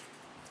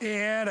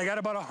 And I got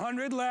about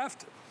 100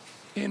 left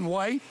in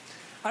white.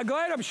 I'm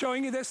glad I'm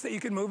showing you this, that you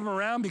can move them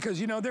around because,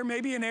 you know, there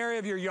may be an area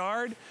of your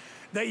yard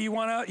that you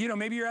wanna, you know,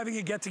 maybe you're having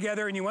a get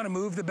together and you wanna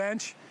move the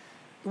bench.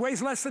 It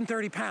weighs less than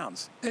 30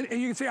 pounds. And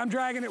you can see I'm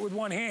dragging it with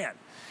one hand.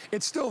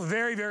 It's still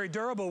very, very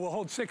durable. Will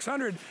hold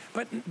 600,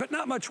 but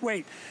not much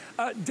weight.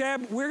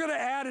 Deb, we're gonna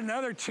add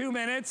another 2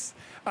 minutes.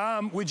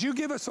 Would you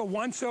give us a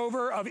once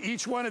over of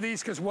each one of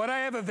these? Because what I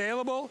have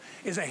available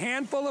is a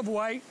handful of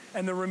white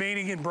and the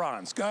remaining in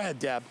bronze. Go ahead,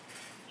 Deb.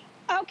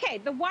 Okay,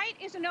 the white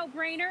is a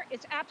no-brainer.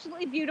 It's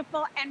absolutely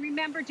beautiful. And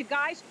remember, to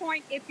Guy's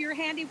point, if you're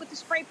handy with the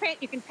spray paint,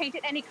 you can paint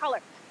it any color.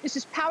 This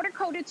is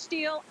powder-coated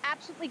steel,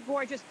 absolutely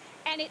gorgeous.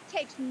 and it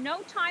takes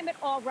no time at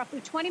all,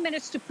 roughly 20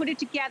 minutes to put it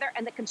together,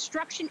 and the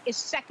construction is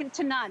second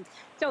to none.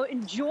 So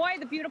enjoy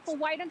the beautiful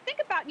white, and think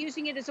about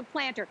using it as a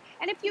planter.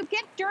 And if you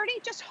get dirty,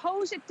 just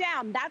hose it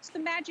down. That's the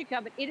magic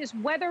of it. It is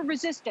weather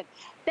resistant.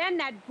 Then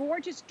that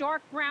gorgeous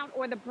dark brown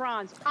or the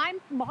bronze. I'm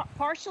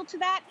partial to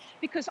that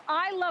because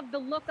I love the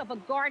look of a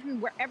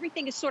garden where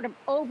everything is sort of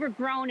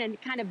overgrown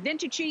and kind of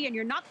vintagey, and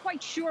you're not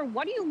quite sure,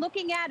 what are you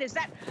looking at?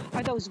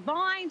 Are those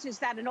vines? Is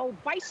that an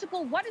old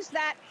bicycle? What is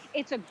that?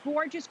 It's a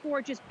gorgeous,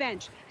 gorgeous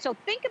bench. So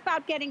think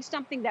about getting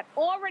something that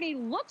already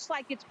looks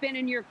like it's been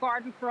in your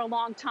garden for a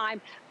long time,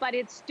 but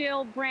it's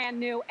still brand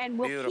new and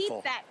will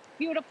keep that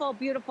beautiful,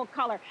 beautiful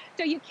color.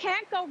 So you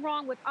can't go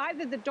wrong with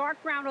either the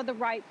dark brown or the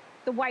white.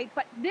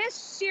 But this,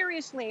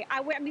 seriously,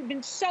 I've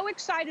been so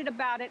excited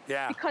about it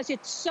because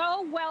it's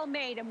so well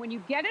made. And when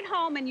you get it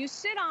home and you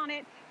sit on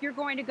it, you're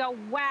going to go,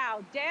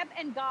 wow, Deb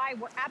and Guy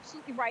were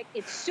absolutely right.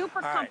 It's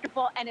super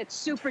comfortable and it's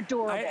super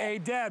durable. Hey,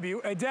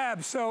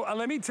 Deb, so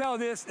let me tell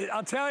this.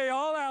 I'll tell you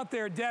all out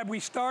there, Deb, we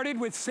started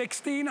with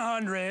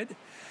 1,600.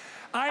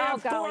 I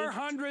have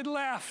 400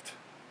 left.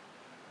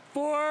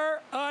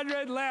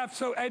 400 left.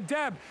 So,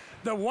 Deb,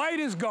 the white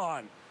is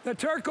gone. The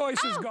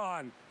turquoise is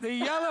gone. The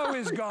yellow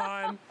is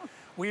gone.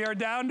 We are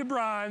down to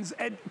bronze.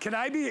 And can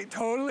I be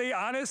totally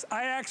honest?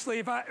 I actually,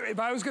 if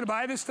I was going to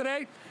buy this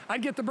today,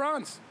 I'd get the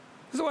bronze.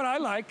 This is what I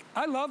like.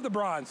 I love the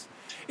bronze.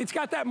 It's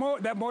got that more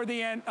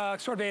the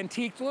sort of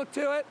antique look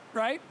to it,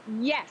 right?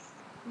 Yes,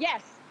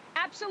 yes,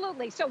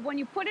 absolutely. So when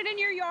you put it in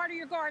your yard or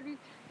your garden,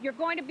 you're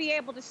going to be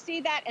able to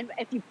see that. And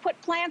if you put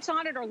plants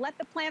on it or let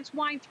the plants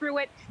wind through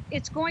it,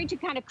 it's going to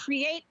kind of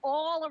create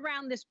all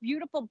around this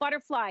beautiful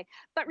butterfly.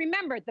 But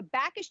remember, the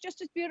back is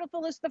just as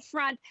beautiful as the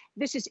front.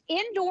 This is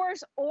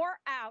indoors or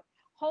out.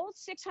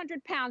 Holds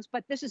 600 pounds,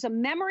 but this is a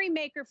memory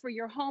maker for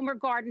your home or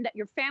garden that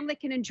your family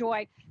can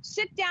enjoy.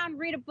 Sit down,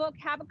 read a book,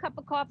 have a cup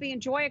of coffee,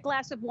 enjoy a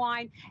glass of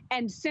wine,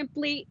 and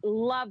simply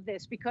love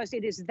this because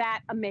it is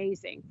that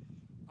amazing.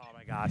 Oh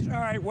my gosh. All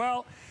right,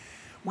 well,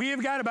 we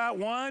have got about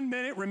 1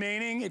 minute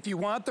remaining. If you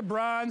want the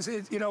bronze,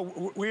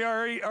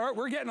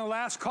 we're getting a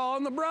last call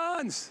on the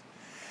bronze.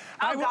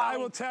 I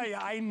will tell you,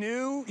 I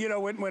knew,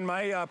 when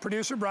my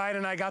producer Brian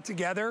and I got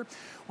together,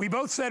 we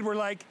both said, we're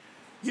like,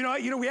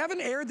 we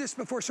haven't aired this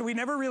before, so we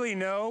never really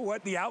know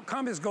what the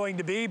outcome is going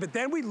to be. But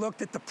then we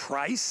looked at the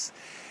price,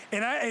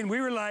 and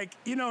we were like,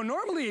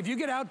 normally if you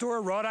get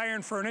outdoor wrought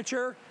iron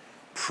furniture,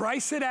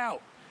 price it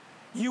out.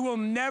 You will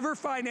never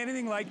find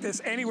anything like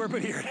this anywhere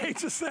but here at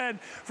HSN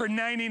for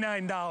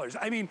 $99.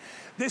 I mean,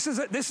 this is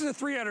a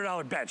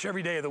 $300 bench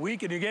every day of the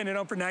week, and you're getting it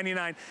home for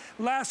 $99.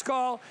 Last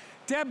call,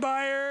 Deb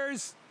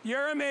Byers,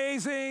 you're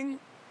amazing.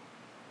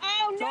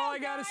 Oh, That's all I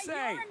gotta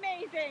say. You're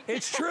amazing.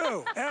 It's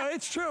true.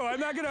 It's true. I'm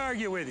not gonna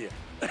argue with you.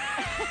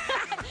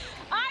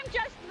 I'm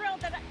just thrilled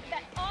that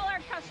all our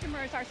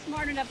customers are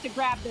smart enough to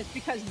grab this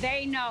because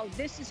they know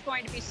this is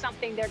going to be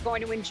something they're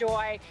going to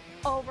enjoy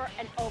over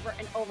and over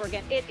and over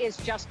again. It is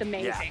just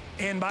amazing.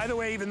 Yeah. And by the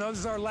way, even though this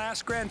is our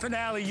last grand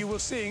finale, you will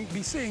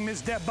be seeing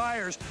Miss Deb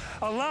Byers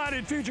a lot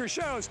in future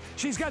shows.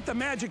 She's got the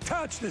magic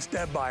touch, this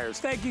Deb Byers.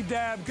 Thank you,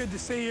 Deb. Good to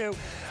see you.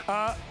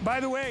 By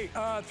the way,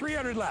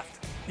 300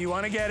 left. You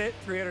want to get it?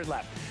 300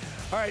 left.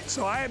 All right,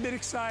 so I have been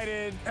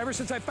excited ever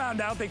since I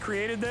found out they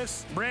created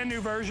this brand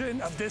new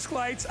version of disc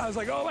lights. I was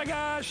like, oh my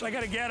gosh, I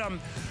got to get them.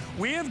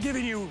 We have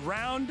given you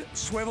round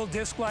swivel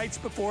disc lights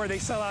before. They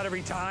sell out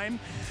every time.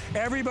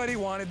 Everybody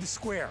wanted the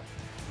square.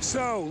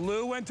 So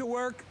Lou went to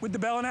work with the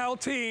Bell & Howell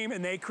team,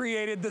 and they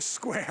created the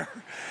square.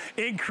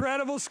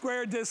 Incredible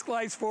square disc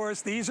lights for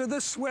us. These are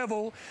the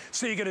swivel,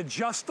 so you can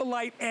adjust the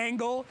light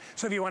angle.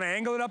 So if you want to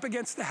angle it up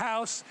against the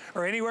house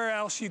or anywhere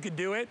else, you could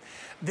do it.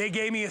 They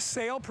gave me a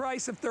sale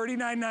price of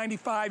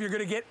 $39.95. You're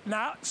going to get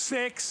not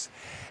 6,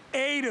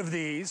 8 of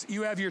these.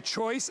 You have your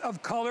choice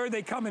of color.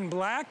 They come in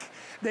black,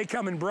 they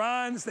come in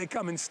bronze, they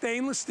come in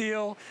stainless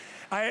steel.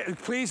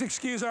 Please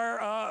excuse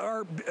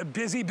our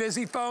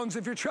busy phones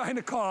if you're trying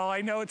to call.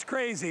 I know it's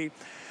crazy.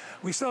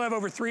 We still have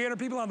over 300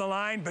 people on the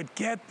line, but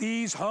get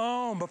these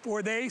home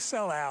before they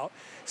sell out.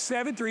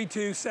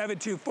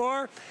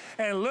 732-724.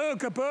 And Lou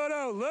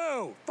Caputo,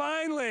 Lou,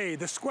 finally,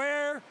 the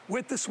square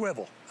with the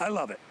swivel. I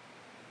love it.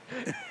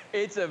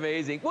 It's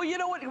amazing. Well, you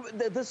know what?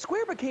 The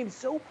square became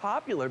so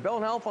popular. Bell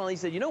 & Howell finally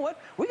said, you know what?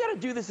 We got to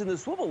do this in the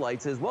swivel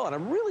lights as well, and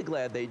I'm really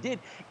glad they did.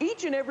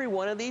 Each and every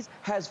one of these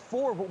has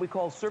 4 of what we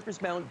call surface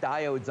mount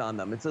diodes on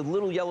them. It's a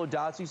little yellow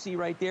dots you see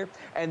right there.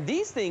 And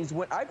these things,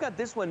 I've got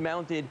this one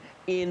mounted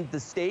in the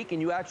stake,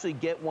 and you actually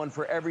get one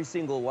for every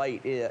single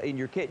light in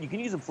your kit. You can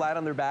use them flat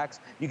on their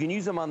backs. You can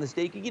use them on the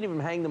stake. You can even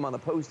hang them on the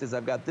post, as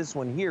I've got this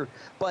one here.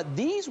 But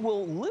these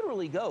will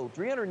literally go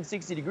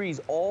 360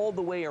 degrees all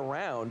the way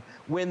around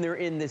when they're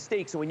in the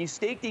stake. So when you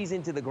stake these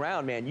into the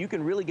ground, man, you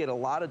can really get a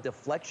lot of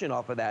deflection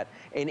off of that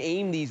and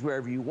aim these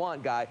wherever you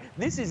want, Guy.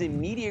 This is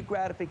immediate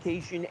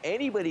gratification.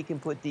 Anybody can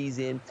put these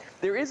in.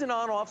 There is an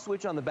on-off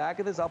switch on the back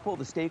of this. I'll pull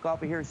the stake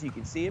off of here so you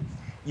can see it.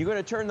 You're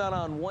going to turn that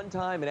on one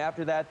time, and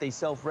after that, they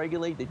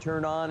self-regulate. They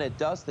turn on at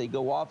dusk. They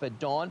go off at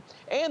dawn.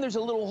 And there's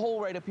a little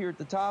hole right up here at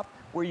the top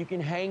where you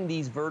can hang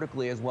these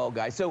vertically as well,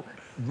 guys. So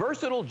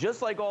versatile,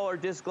 just like all our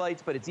disc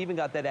lights, but it's even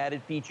got that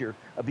added feature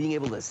of being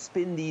able to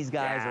spin these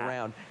guys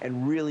around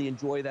and really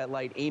enjoy that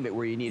light, aim it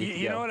where you need it to go.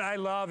 You know what I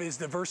love is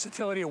the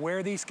versatility of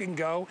where these can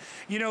go.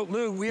 You know,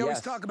 Lou, we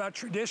always talk about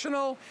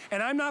traditional,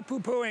 and I'm not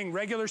poo-pooing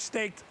regular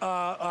staked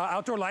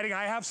outdoor lighting.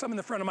 I have some in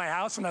the front of my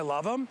house, and I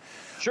love them.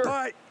 Sure.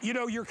 But, you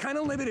know, you're kind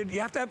of limited. You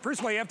have to have, first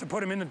of all, you have to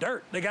put them in the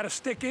dirt. They got to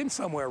stick in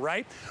somewhere,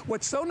 right?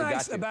 What's so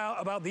nice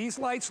about these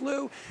lights,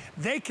 Lou,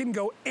 they can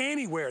go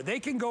anywhere. They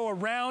can go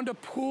around a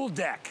pool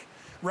deck,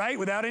 right?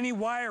 Without any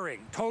wiring,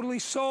 totally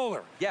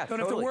solar. Yeah, Don't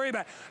have to worry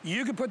about it.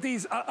 You could put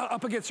these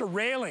up against a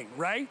railing,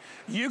 right?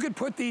 You could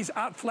put these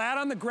out flat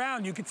on the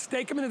ground. You could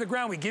stake them into the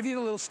ground. We give you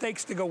the little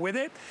stakes to go with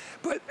it.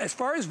 But as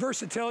far as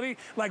versatility,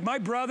 like my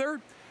brother,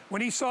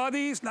 when he saw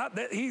these,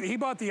 he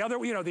bought the other,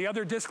 you know, the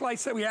other disc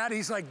lights that we had.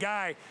 He's like,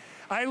 Guy,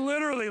 I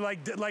literally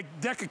like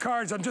deck of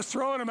cards. I'm just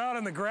throwing them out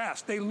on the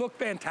grass. They look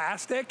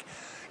fantastic.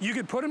 You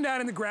can put them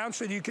down in the ground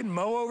so you can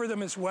mow over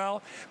them as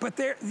well. But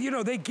they're, you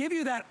know, they give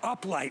you that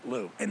uplight,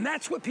 Lou, and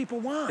that's what people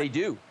want. They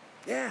do.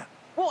 Yeah.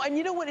 Well, and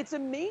you know what? It's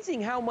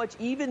amazing how much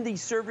even the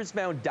surface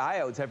mount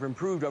diodes have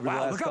improved over the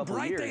last couple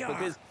of years.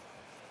 Because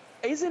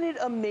isn't it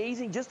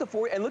amazing just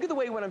and look at the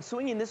way when I'm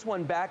swinging this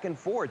one back and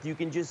forth, you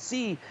can just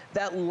see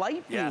that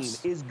light beam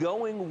is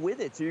going with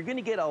it. So you're going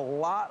to get a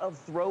lot of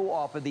throw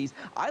off of these.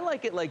 I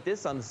like it like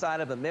this on the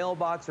side of a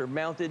mailbox or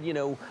mounted, you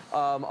know,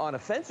 on a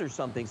fence or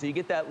something. So you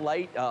get that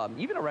light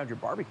even around your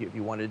barbecue if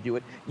you wanted to do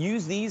it.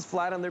 Use these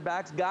flat on their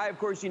backs. Guy, of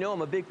course, you know,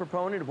 I'm a big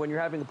proponent of when you're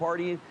having a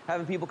party,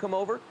 having people come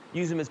over,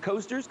 use them as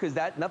coasters because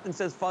nothing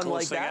says fun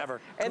like that.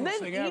 And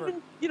then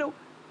even, you know,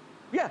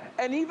 yeah,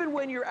 and even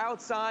when you're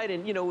outside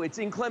and, you know, it's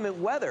inclement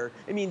weather,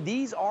 I mean,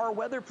 these are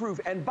weatherproof.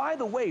 And by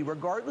the way,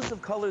 regardless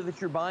of color that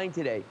you're buying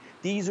today,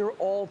 these are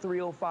all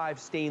 305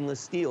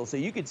 stainless steel. So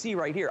you can see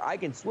right here, I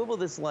can swivel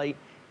this light,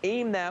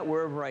 aim that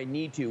wherever I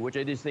need to, which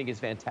I just think is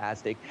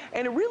fantastic.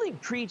 And it really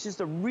creates just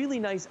a really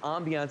nice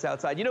ambiance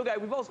outside. You know, Guy,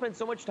 we've all spent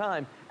so much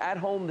time at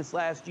home this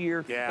last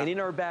year and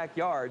in our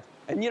backyards.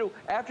 And, you know,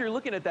 after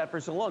looking at that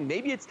for so long,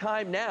 maybe it's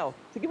time now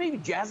to maybe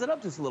jazz it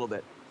up just a little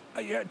bit.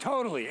 Yeah,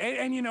 totally.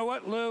 And you know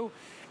what, Lou?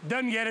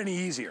 Doesn't get any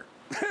easier.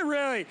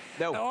 Really.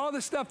 No. All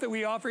the stuff that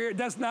we offer here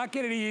does not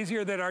get any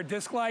easier than our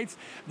disc lights.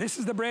 This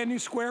is the brand new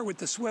square with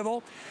the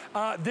swivel.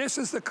 This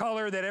is the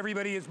color that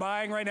everybody is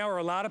buying right now, or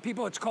a lot of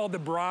people. It's called the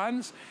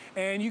bronze.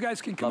 And you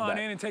guys can come on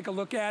in and take a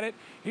look at it.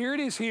 Here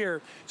it is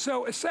here.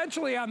 So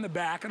essentially on the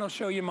back, and I'll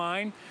show you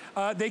mine,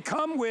 they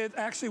come with,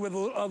 actually with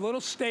a little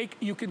stake.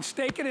 You can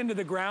stake it into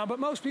the ground, but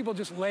most people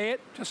just lay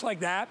it just like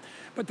that.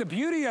 But the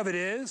beauty of it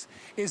is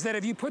that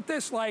if you put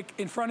this like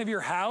in front of your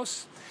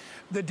house,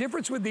 the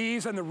difference with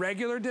these and the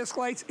regular disc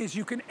lights is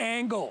you can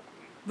angle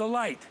the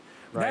light.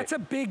 Right. That's a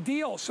big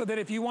deal, so that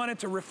if you want it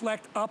to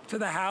reflect up to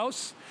the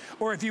house,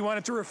 or if you want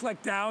it to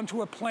reflect down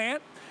to a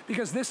plant,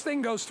 because this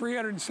thing goes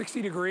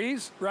 360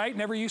 degrees, right?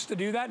 Never used to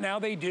do that, now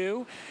they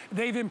do.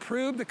 They've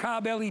improved the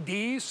Cobb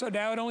LEDs, so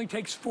now it only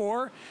takes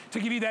 4 to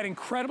give you that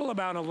incredible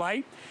amount of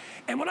light.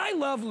 And what I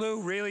love,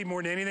 Lou, really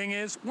more than anything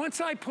is, once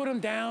I put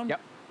them down,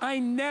 I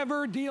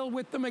never deal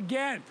with them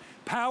again.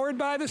 Powered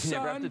by the sun. You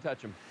never have to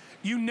touch them.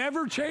 You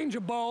never change a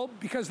bulb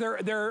because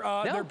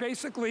they're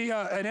basically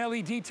an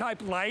LED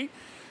type light,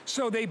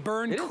 so they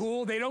burn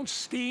cool. They don't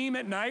steam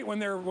at night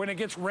when it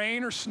gets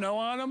rain or snow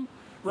on them,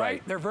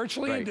 right? They're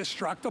virtually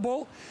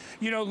indestructible.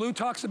 You know, Lou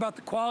talks about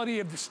the quality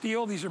of the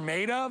steel these are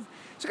made of.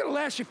 It's going to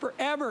last you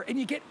forever, and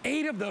you get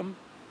 8 of them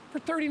for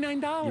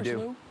 $39,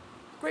 Lou.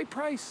 Great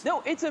price.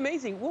 No, it's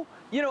amazing. Well,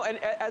 you know, and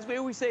as we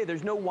always say,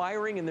 there's no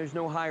wiring and there's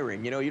no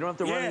hiring. You know, you don't have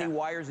to run any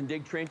wires and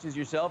dig trenches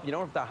yourself. You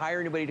don't have to hire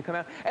anybody to come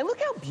out. And look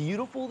how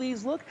beautiful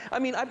these look. I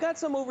mean, I've got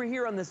some over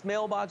here on this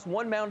mailbox,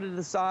 one mounted to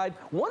the side,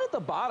 one at the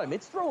bottom.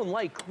 It's throwing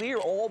light clear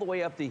all the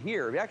way up to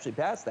here. We actually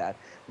passed that.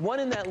 One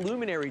in that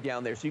luminary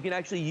down there. So you can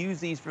actually use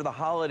these for the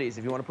holidays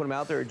if you want to put them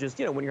out there, or just,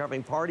 you know, when you're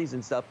having parties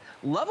and stuff.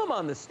 Love them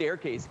on the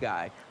staircase,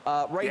 Guy,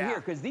 right here,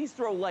 because these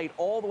throw light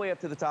all the way up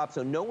to the top,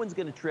 so no one's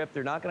going to trip.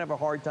 They're not going to have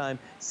a hard time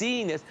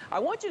seeing this. I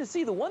want you to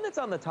see the one that's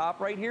on the top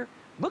right here.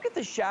 Look at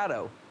the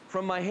shadow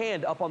from my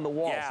hand up on the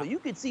wall. So you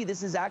can see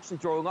this is actually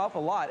throwing off a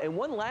lot. And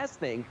one last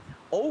thing,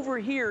 over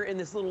here in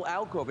this little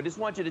alcove, I just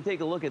want you to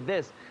take a look at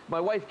this. My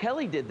wife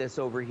Kelly did this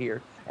over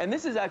here, and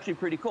this is actually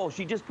pretty cool.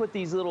 She just put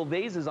these little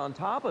vases on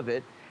top of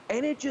it,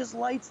 and it just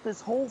lights this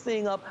whole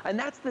thing up. And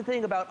that's the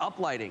thing about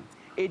uplighting.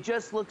 It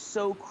just looks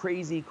so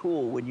crazy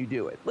cool when you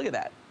do it. Look at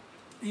that.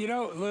 You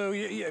know,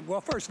 Lou, well,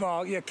 first of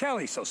all,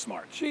 Kelly's so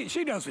smart.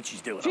 She knows what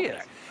she's doing over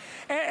there.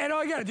 And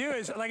all you got to do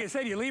is, like I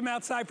said, you leave them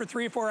outside for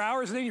 3 or 4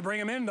 hours, and then you bring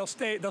them in. They'll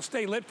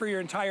stay lit for your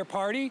entire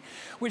party,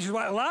 which is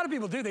what a lot of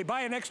people do. They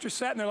buy an extra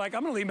set, and they're like,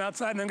 I'm going to leave them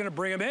outside, and I'm going to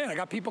bring them in. I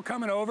got people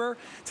coming over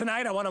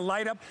tonight. I want to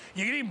light up.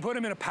 You can even put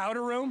them in a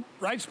powder room,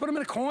 right? Just put them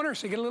in a corner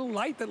so you get a little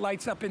light that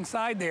lights up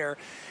inside there.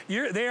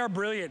 They are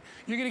brilliant.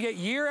 You're going to get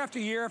year after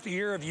year after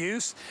year of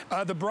use.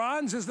 The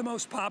bronze is the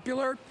most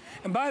popular.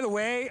 And by the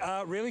way,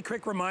 really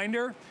quick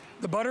reminder,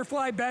 the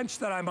butterfly bench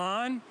that I'm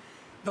on,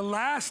 the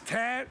last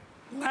 10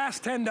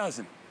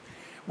 dozen.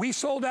 We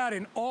sold out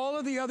in all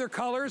of the other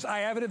colors. I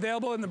have it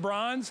available in the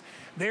bronze.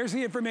 There's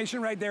the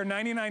information right there,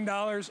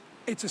 $99.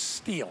 It's a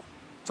steal.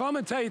 So I'm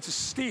gonna tell you, it's a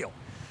steal.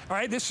 All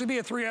right, this should be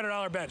a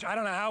 $300 bench. I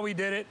don't know how we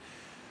did it.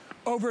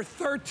 Over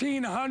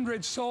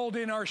 1,300 sold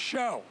in our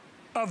show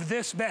of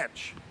this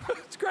bench.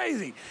 It's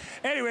crazy.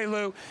 Anyway,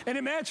 Lou, and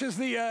it matches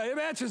the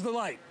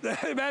light.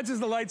 It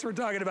matches the lights we're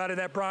talking about in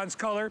that bronze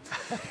color.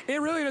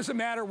 It really doesn't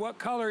matter what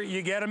color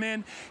you get them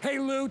in. Hey,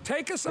 Lou,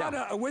 take us on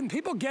when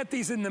people get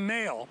these in the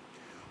mail,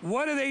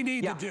 what do they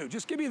need to do?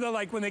 Just give me the,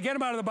 like, when they get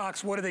them out of the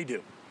box, what do they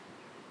do?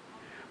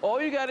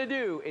 All you got to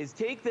do is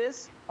take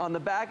this. On the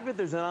back of it,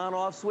 there's an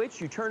on-off switch.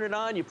 You turn it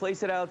on, you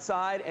place it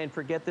outside, and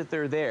forget that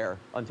they're there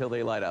until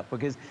they light up,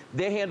 because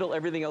they handle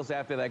everything else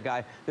after that,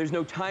 guy. There's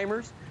no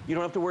timers. You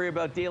don't have to worry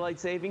about daylight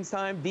savings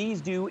time.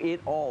 These do it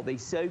all. They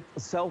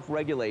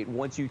self-regulate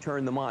once you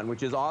turn them on,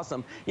 which is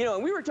awesome. You know,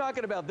 and we were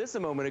talking about this a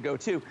moment ago,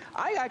 too.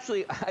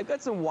 I've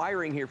got some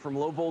wiring here from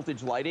low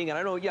voltage lighting, and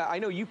I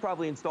know you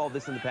probably installed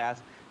this in the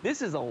past.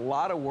 This is a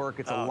lot of work.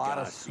 It's a lot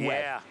of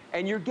sweat.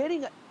 And you're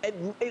getting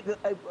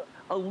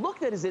a look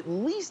that is at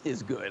least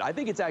as good. I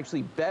think it's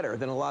actually better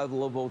than a lot of the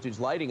low voltage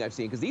lighting I've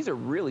seen, because these are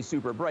really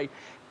super bright.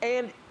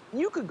 And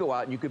you could go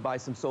out and you could buy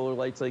some solar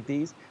lights like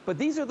these, but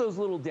these are those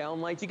little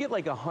down lights. You get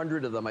like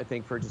 100 of them, I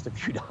think, for just a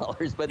few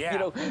dollars. But, you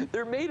know,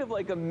 they're made of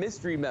like a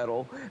mystery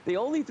metal. They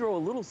only throw a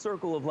little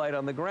circle of light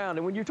on the ground.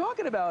 And when you're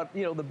talking about,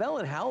 you know, the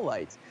Bell & Howell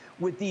lights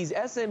with these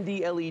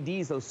SMD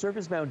LEDs, those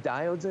surface mount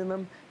diodes in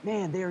them,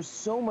 man, they are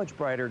so much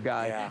brighter,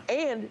 guy.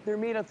 And they're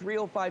made of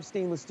 305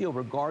 stainless steel,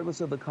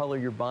 regardless of the color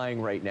you're buying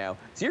right now.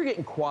 So you're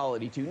getting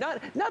quality, too.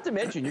 Not to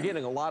mention, you're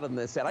getting a lot of them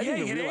this set. I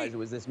didn't even realize it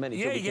was this many.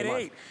 Yeah, you get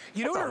 8.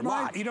 You know what it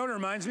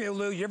reminds me of,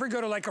 Lou? You ever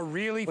go to like a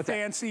really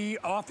fancy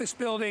office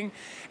building,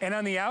 and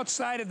on the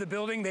outside of the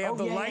building, they have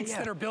the lights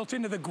that are built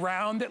into the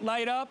ground that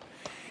light up?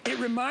 It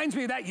reminds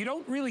me of that. You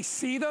don't really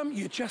see them,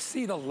 you just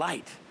see the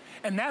light.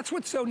 And that's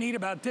what's so neat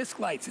about disc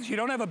lights, is you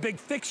don't have a big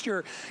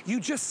fixture, you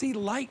just see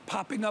light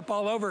popping up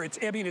all over. I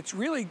mean, it's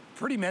really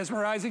pretty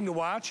mesmerizing to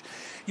watch.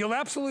 You'll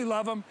absolutely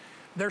love them.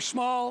 They're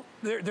small,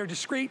 they're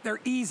discreet,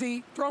 they're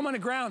easy. Throw them on the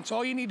ground. It's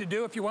all you need to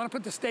do. If you want to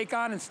put the stake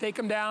on and stake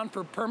them down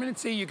for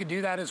permanency, you can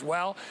do that as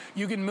well.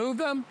 You can move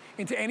them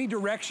into any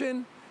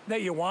direction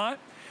that you want.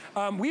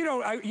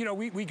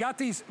 We got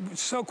these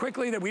so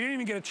quickly that we didn't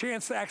even get a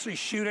chance to actually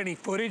shoot any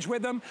footage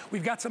with them.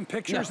 We've got some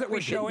pictures that we're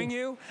showing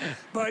you,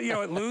 but you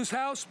know, at Lou's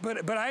house.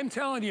 But I'm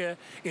telling you,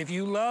 if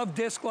you love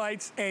disc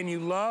lights and you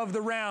love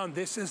the round,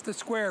 this is the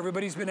square.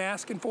 Everybody's been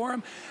asking for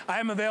them. I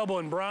am available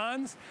in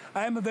bronze.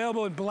 I am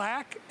available in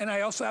black, and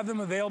I also have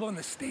them available in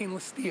the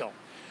stainless steel.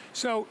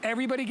 So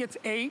everybody gets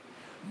 8.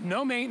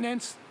 No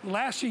maintenance,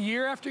 lasts you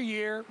year after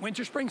year,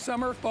 winter, spring,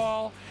 summer,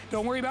 fall.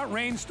 Don't worry about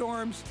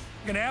rainstorms.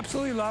 You're gonna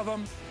absolutely love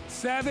them.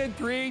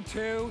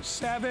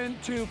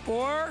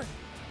 732-724.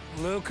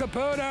 Lou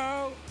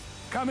Caputo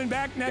coming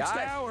back next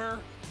hour.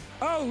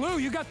 Oh, Lou,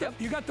 you got the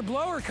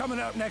blower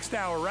coming up next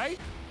hour, right?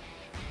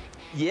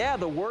 Yeah,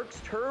 the Works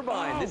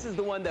turbine. This is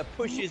the one that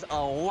pushes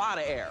a lot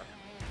of air.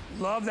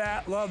 Love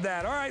that, love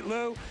that. All right,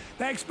 Lou,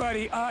 thanks,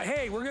 buddy.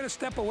 Hey, we're gonna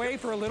step away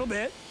for a little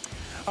bit.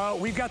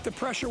 We've got the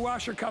pressure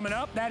washer coming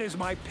up. That is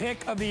my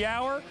pick of the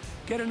hour.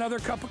 Get another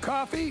cup of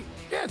coffee.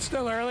 Yeah, it's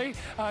still early.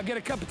 Get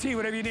a cup of tea,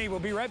 whatever you need. We'll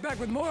be right back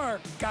with more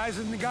Guys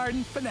in the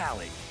Garden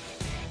finale.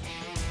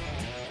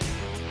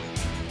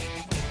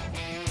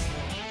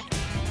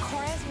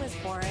 Korez was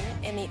born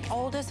in the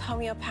oldest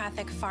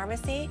homeopathic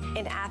pharmacy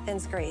in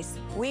Athens, Greece.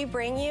 We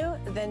bring you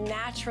the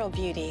natural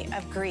beauty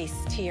of Greece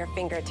to your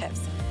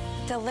fingertips,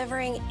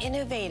 delivering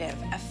innovative,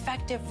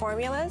 effective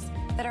formulas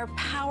that are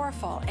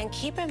powerful and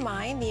keep in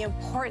mind the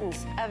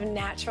importance of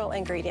natural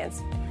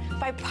ingredients.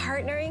 By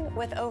partnering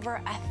with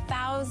over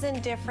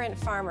 1,000 different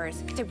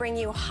farmers to bring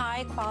you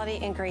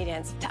high-quality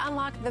ingredients to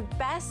unlock the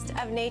best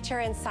of nature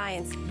and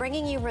science,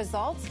 bringing you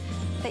results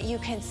that you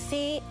can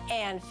see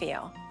and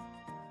feel.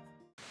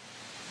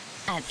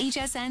 At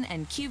HSN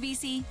and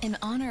QVC, in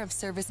honor of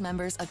service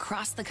members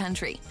across the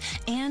country,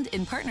 and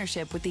in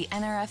partnership with the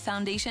NRF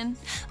Foundation,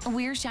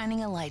 we're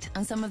shining a light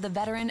on some of the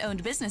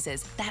veteran-owned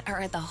businesses that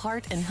are at the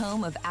heart and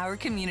home of our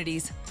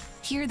communities.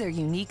 Hear their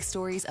unique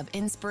stories of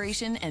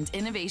inspiration and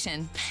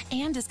innovation,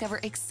 and discover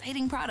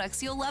exciting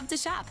products you'll love to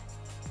shop.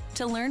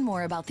 To learn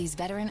more about these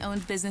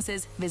veteran-owned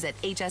businesses, visit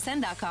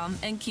hsn.com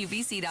and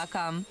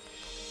qvc.com.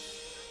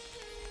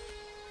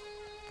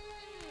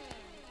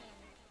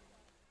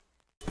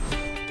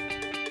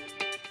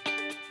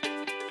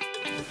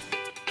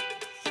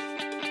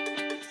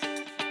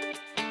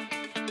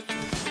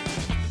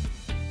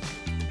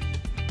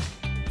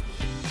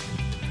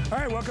 All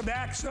right, welcome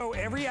back. So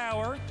every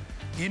hour,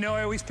 you know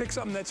I always pick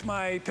something that's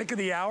my pick of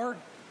the hour.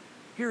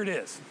 Here it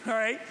is, all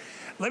right?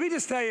 Let me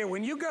just tell you,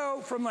 when you go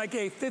from like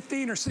a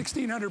 15 or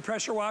 1600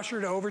 pressure washer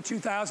to over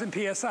 2000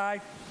 PSI,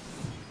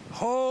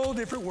 whole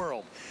different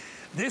world.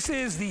 This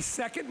is the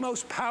second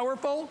most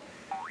powerful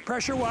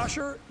pressure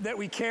washer that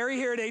we carry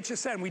here at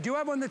HSN. We do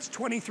have one that's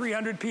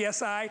 2300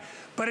 PSI,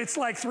 but it's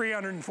like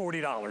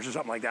 $340 or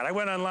something like that. I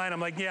went online,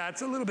 I'm like, yeah,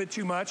 it's a little bit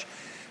too much.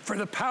 For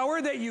the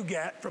power that you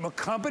get from a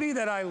company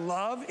that I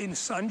love in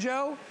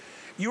Sunjo,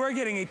 you are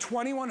getting a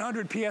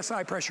 2100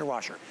 PSI pressure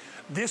washer.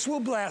 This will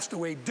blast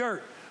away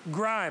dirt,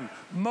 grime,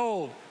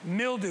 mold,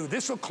 mildew.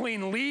 This will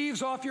clean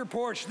leaves off your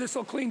porch. This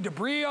will clean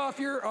debris off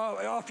your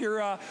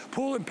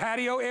pool and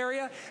patio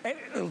area. And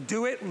it'll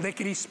do it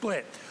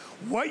lickety-split.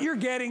 What you're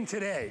getting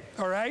today,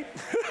 all right?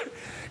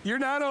 You're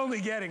not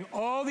only getting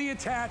all the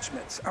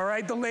attachments, all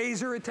right? The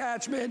laser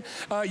attachment,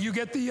 you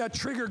get the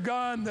trigger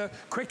gun, the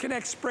quick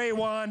connect spray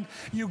wand,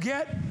 you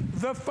get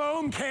the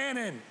foam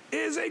cannon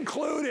is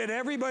included.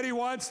 Everybody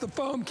wants the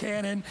foam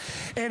cannon,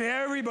 and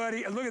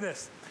everybody, look at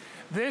this.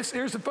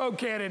 Here's the foam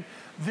cannon.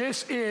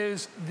 This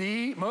is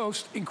the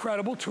most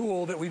incredible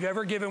tool that we've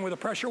ever given with a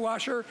pressure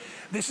washer.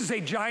 This is a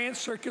giant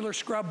circular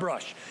scrub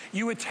brush.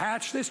 You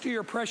attach this to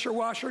your pressure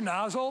washer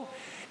nozzle.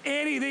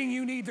 Anything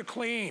you need to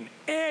clean,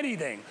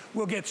 anything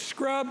will get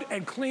scrubbed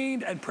and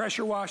cleaned and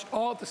pressure washed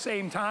all at the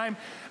same time.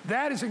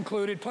 That is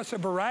included, plus a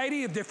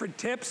variety of different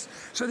tips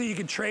so that you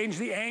can change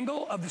the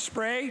angle of the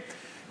spray.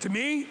 To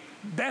me,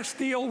 best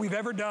deal we've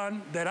ever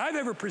done, that I've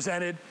ever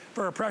presented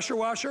for a pressure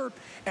washer,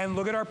 and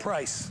look at our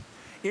price.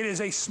 It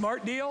is a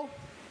smart deal.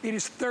 It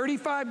is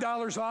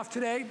 $35 off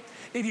today.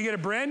 If you get a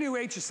brand new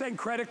HSN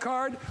credit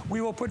card,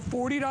 we will put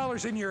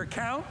 $40 in your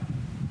account,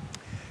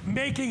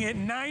 making it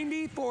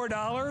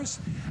 $94.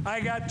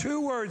 I got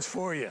 2 words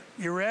for you.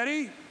 You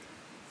ready?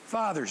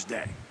 Father's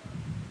Day.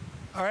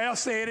 All right, I'll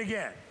say it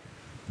again.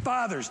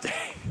 Father's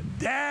Day.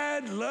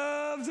 Dad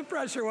loves a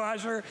pressure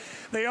washer.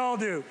 They all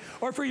do.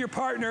 Or for your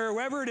partner,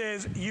 whoever it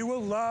is, you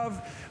will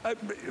love,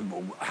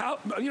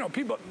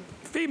 people,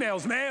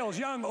 females, males,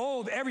 young,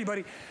 old,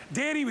 everybody.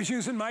 Danny was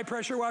using my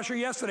pressure washer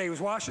yesterday. He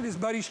was washing his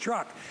buddy's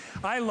truck.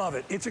 I love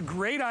it. It's a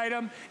great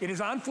item. It is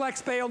on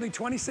FlexPay, only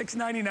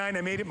 $26.99.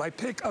 I made it my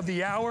pick of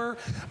the hour.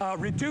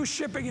 Reduced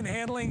shipping and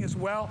handling as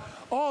well.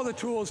 All the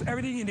tools,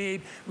 everything you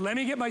need. Let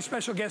me get my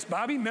special guest,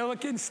 Bobby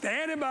Milliken,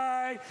 standing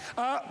by.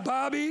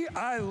 Bobby,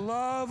 I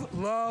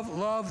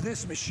love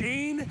this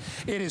machine.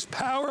 It is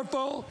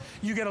powerful.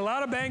 You get a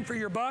lot of bang for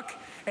your buck,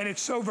 and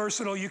it's so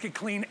versatile. You can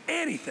clean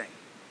anything.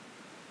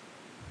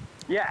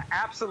 Yeah,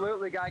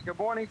 absolutely, Guy. Good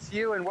morning to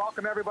you, and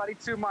welcome everybody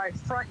to my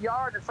front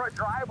yard and front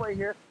driveway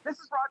here. This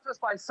is brought to us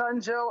by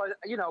Sunjo.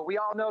 We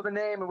all know the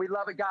name, and we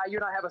love it, Guy. You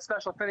and I have a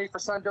special affinity for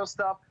Sunjo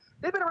stuff.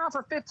 They've been around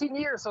for 15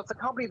 years, so it's a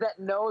company that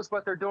knows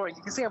what they're doing.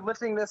 You can see I'm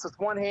lifting this with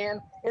one hand.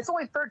 It's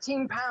only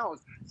 13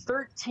 pounds,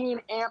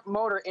 13 amp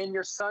motor in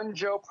your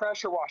Sunjo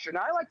pressure washer.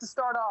 Now, I like to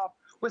start off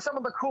with some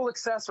of the cool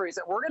accessories.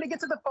 That we're going to get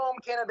to the foam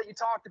cannon that you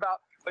talked about,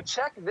 but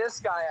check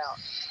this guy out.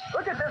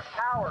 Look at this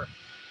power.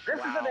 This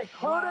is an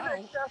included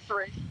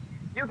accessory.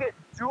 You get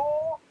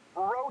dual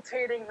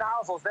rotating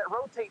nozzles that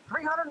rotate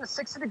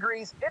 360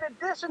 degrees in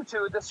addition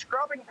to the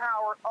scrubbing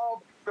power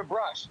of the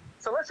brush.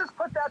 So let's just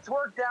put that to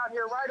work down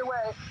here right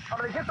away. I'm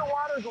going to get the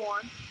water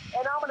going,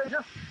 and I'm going to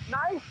just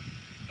nice,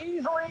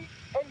 easily,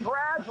 and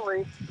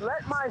gradually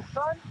let my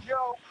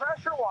Sunjo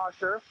pressure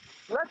washer,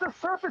 let the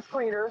surface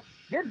cleaner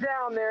get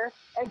down there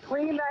and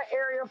clean that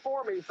area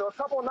for me. So a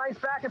couple of nice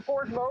back and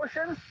forth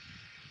motions.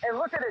 And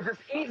look at it,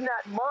 just eating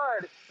that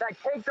mud, that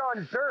caked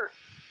on dirt,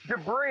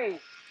 debris,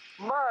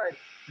 mud,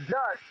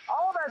 dust,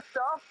 all that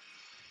stuff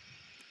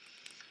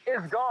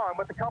is gone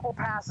with a couple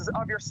passes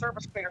of your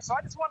surface cleaner. So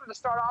I just wanted to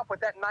start off with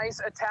that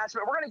nice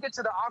attachment. We're gonna get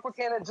to the Aqua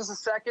Cannon in just a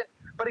second.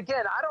 But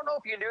again, I don't know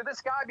if you knew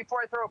this, Guy,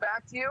 before I throw it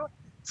back to you.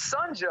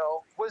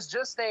 Sunjo was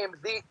just named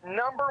the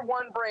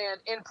 #1 brand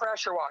in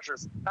pressure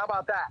washers. How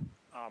about that?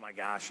 Oh my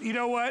gosh. You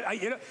know what?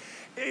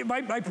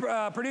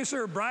 My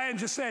producer, Brian,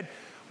 just said,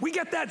 we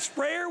get that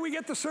sprayer, we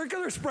get the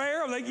circular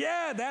sprayer. I'm like,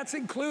 yeah, that's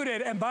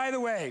included. And by the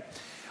way,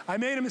 I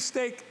made a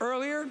mistake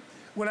earlier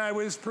when I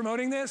was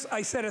promoting this.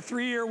 I said a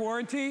 3-year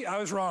warranty. I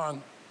was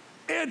wrong.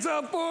 It's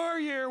a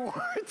 4-year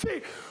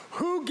warranty.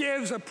 Who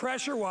gives a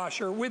pressure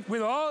washer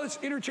with all its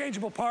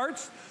interchangeable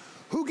parts?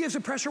 Who gives a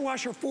pressure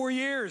washer 4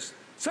 years?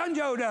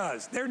 Sunjo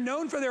does. They're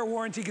known for their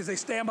warranty because they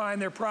stand behind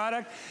their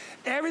product.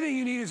 Everything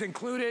you need is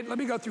included. Let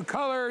me go through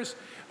colors.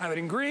 I have it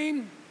in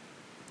green,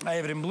 I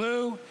have it in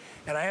blue,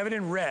 and I have it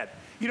in red.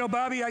 You know,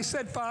 Bobby, I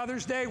said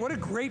Father's Day. What a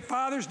great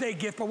Father's Day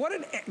gift, but what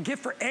a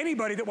gift for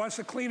anybody that wants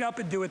to clean up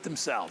and do it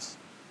themselves.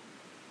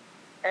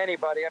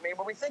 Anybody. I mean,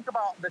 when we think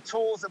about the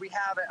tools that we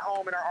have at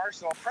home in our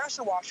arsenal,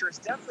 pressure washer is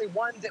definitely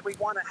one that we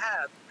want to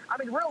have. I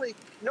mean, really,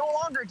 no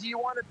longer do you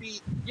want to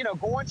be,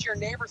 going to your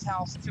neighbor's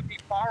house to be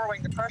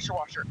borrowing the pressure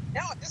washer.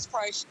 Now at this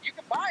price, you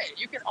can buy it.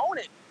 You can own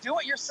it. Do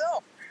it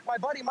yourself. My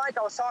buddy Mike,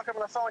 I was talking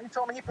on the phone, he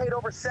told me he paid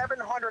over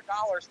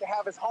 $700 to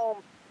have his home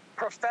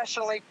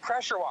professionally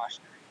pressure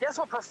washed. Guess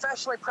what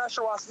professionally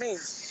pressure washed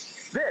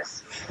means?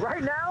 This.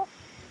 Right now,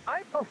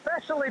 I'm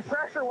professionally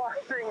pressure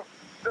washing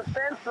the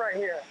fence right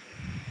here.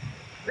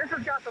 This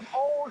has got some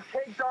old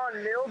caked on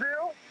mildew.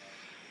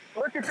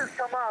 Look at this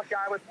come off,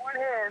 guy, with one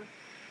hand.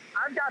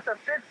 I've got the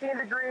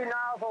 15-degree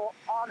nozzle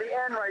on the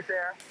end right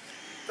there.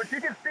 But you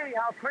can see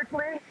how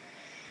quickly,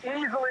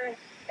 easily,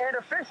 and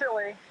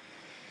efficiently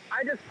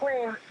I just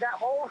cleaned that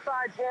whole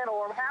side panel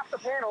or half the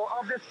panel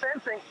of this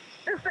fencing.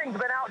 This thing's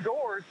been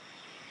outdoors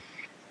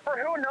for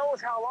who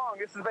knows how long.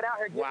 This has been out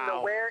here getting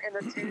the wear and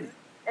the tear.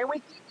 And we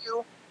give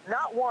you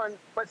not one,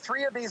 but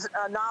 3 of these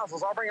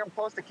nozzles. I'll bring them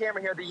close to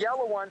camera here. The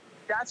yellow one,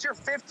 that's your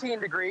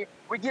 15-degree.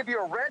 We give you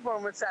a red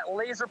one, which is that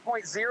laser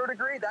point 0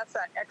 degree. That's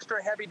that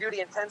extra heavy-duty,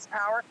 intense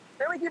power.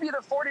 Then we give you the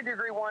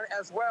 40-degree one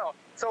as well.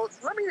 So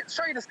let me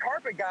show you this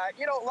carpet, guy.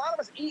 You know, a lot of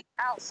us eat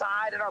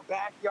outside in our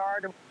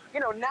backyard. And, you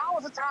know, now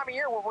is the time of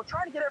year where we're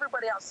trying to get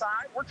everybody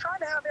outside. We're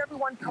trying to have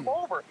everyone come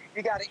over.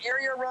 You got an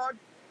area rug.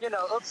 You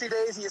know,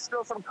 oopsie-daisy, you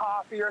spill some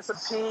coffee or some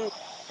tea.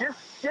 Just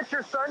get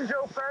your Sun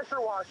Joe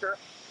pressure washer.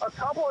 A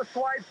couple of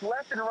swipes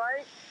left and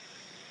right.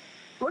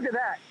 Look at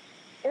that.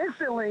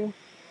 Instantly,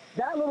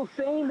 that little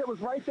stain that was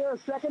right there a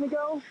second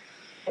ago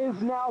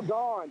is now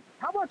gone.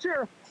 How about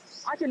your,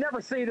 I can never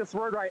say this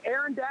word right,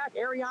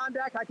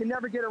 Arondack, I can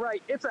never get it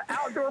right. It's an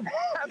outdoor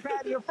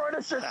patio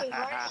furniture thing,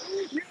 right?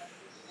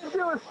 You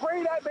do is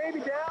spray that baby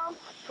down.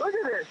 Look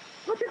at this.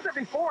 Look at the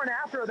before and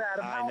after of that,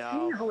 of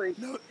how easily,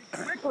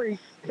 quickly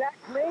that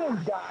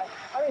cleans, guy.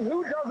 I mean,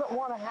 who doesn't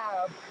want to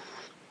have,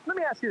 let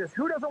me ask you this,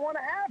 who doesn't want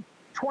to have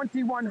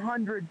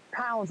 2,100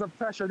 pounds of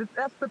pressure?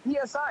 That's the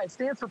PSI. It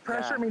stands for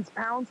pressure, means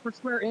pounds per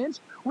square inch.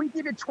 We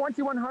give you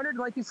 2,100.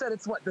 Like you said,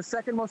 it's what, the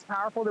second most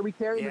powerful that we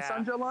carry in the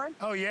Sun Joe line?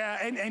 Oh,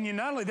 yeah. And you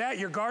not only that,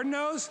 your garden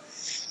hose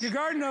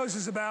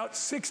is about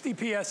 60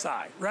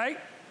 PSI, right?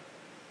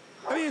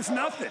 I mean, it's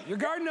nothing. Your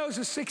garden hose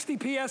is 60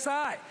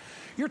 PSI.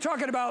 You're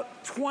talking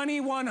about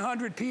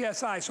 2,100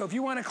 PSI. So if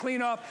you want to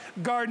clean off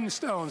garden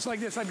stones like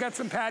this, I've got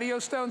some patio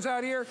stones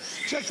out here.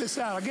 Check this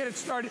out. I'll get it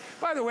started.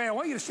 By the way, I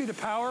want you to see the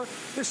power.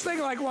 This thing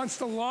like wants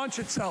to launch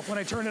itself when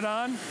I turn it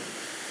on.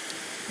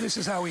 This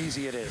is how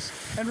easy it is.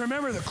 And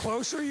remember, the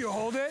closer you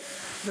hold it,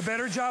 the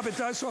better job it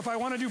does. So if I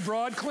want to do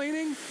broad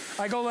cleaning,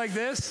 I go like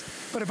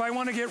this. But if I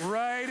want to get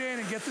right in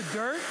and get the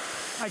dirt,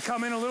 I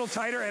come in a little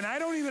tighter, and I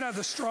don't even have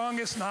the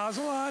strongest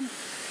nozzle on.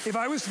 If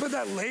I was to put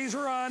that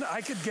laser on, I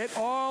could get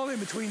all in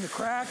between the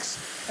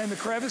cracks and the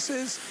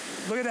crevices.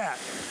 Look at that.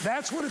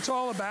 That's what it's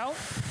all about.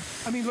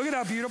 I mean, look at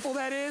how beautiful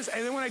that is.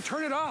 And then when I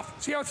turn it off,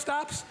 see how it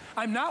stops?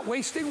 I'm not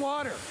wasting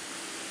water.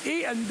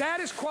 And that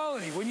is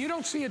quality. When you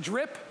don't see a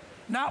drip,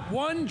 not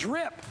one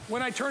drip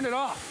when I turn it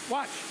off.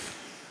 Watch.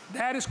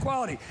 That is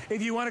quality.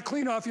 If you want to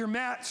clean off your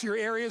mats, your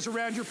areas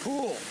around your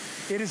pool,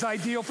 it is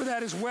ideal for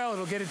that as well.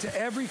 It'll get into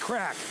every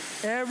crack,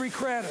 every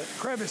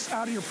crevice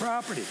out of your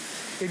property.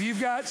 If you've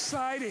got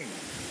siding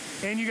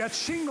and you got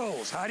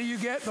shingles, how do you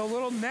get the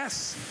little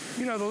nests,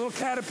 you know, the little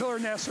caterpillar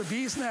nests or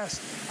bee's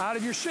nests out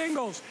of your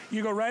shingles?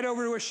 You go right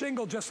over to a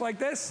shingle just like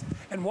this,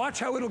 and watch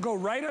how it'll go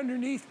right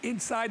underneath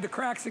inside the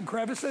cracks and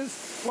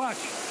crevices. Watch.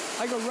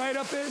 I go right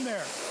up in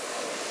there.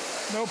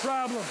 No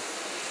problem.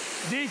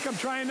 Deke, I'm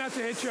trying not to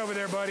hit you over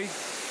there, buddy.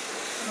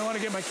 I don't want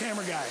to get my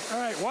camera guy. All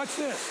right, watch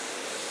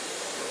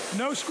this.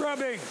 No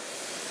scrubbing,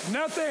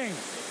 nothing.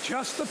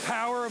 Just the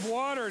power of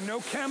water, no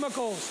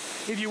chemicals.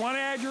 If you want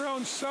to add your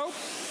own soap,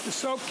 the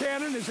soap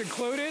cannon is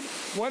included.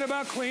 What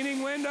about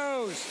cleaning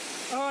windows?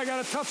 Oh, I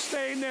got a tough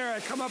stain there. I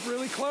come up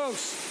really close.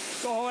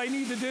 So all I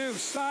need to do,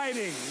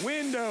 siding,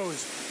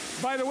 windows.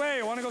 By the way,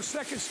 I want to go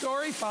second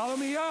story. Follow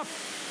me up.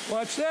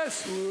 Watch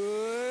this.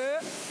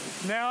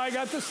 Now I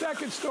got the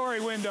second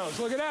story windows.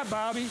 Look at that,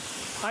 Bobby.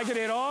 I can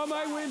hit all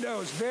my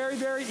windows very,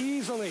 very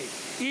easily.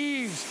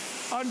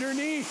 Eaves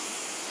underneath.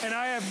 And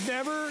I have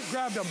never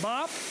grabbed a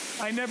mop.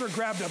 I never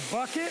grabbed a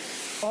bucket.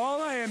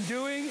 All I am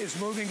doing is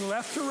moving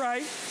left to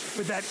right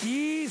with that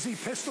easy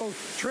pistol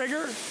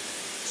trigger.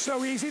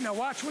 So easy. Now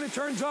watch when it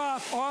turns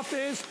off. Off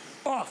is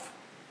off,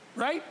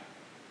 right?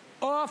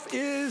 Off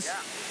is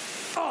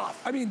off.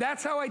 I mean,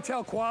 that's how I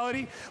tell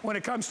quality when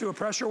it comes to a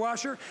pressure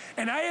washer.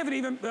 And I haven't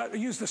even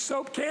used the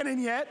soap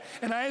cannon yet,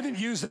 and I haven't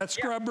used that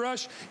scrub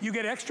brush. You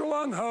get extra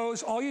long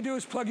hose. All you do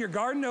is plug your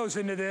garden hose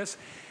into this,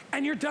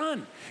 and you're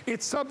done.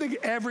 It's something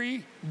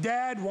every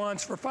dad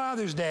wants for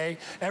Father's Day.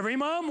 Every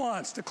mom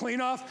wants to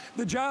clean off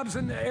the jobs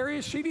and the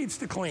areas she needs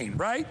to clean,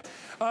 right?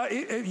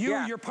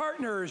 Your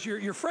partners,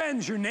 your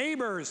friends, your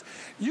neighbors,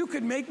 you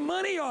could make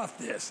money off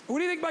this. What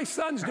do you think my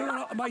son's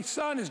doing? My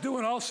son is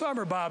doing all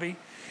summer, Bobby.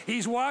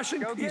 He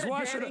washes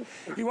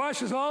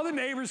all the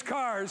neighbors'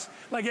 cars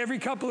like every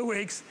couple of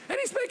weeks, and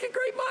he's making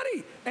great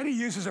money. And he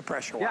uses a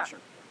pressure washer.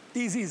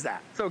 Easy as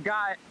that. So,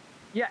 Guy,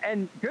 yeah,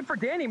 and good for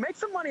Danny. Make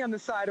some money on the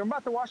side. I'm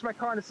about to wash my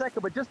car in a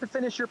second, but just to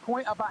finish your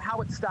point about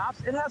how it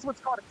stops, it has what's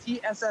called a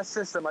TSS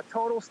system, a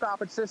total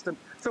stoppage system.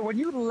 So when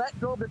you let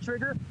go of the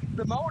trigger,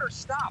 the motor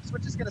stops,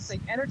 which is going to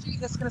save energy,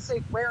 and it's going to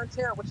save wear and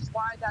tear, which is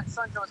why that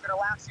Sun Joe is going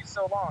to last you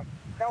so long.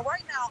 Now,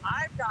 right now,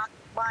 I've got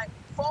my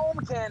foam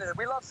cannon.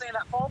 We love saying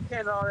that foam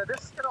cannon on it.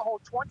 This is going to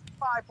hold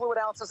 25 fluid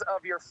ounces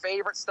of your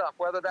favorite stuff,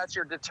 whether that's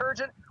your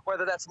detergent,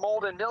 whether that's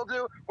mold and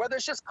mildew, whether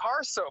it's just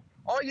car soap.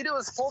 All you do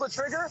is pull the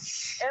trigger,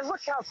 and look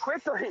how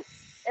quickly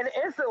and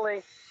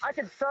instantly I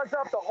can suds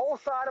up the whole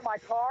side of my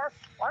car.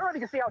 I don't know if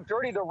you can see how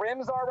dirty the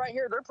rims are right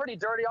here. They're pretty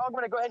dirty. I'm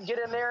going to go ahead and get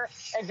in there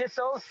and get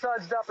those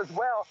sudsed up as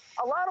well.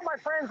 A lot of my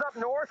friends up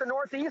north and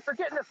northeast are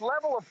getting this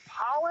level of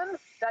pollen,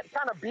 that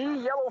kind of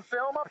bee yellow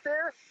film up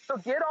there. So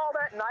get all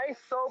that nice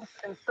soaps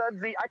and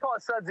sudsy. I call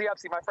it sudsy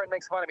upsy. My friend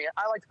makes fun of me.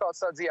 I like to call it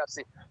sudsy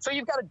upsy. So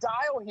you've got a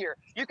dial here.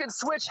 You can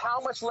switch how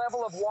much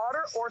level of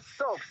water or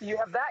soap. So you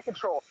have that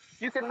control.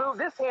 You can move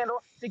this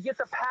handle to get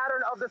the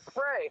pattern of the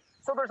spray.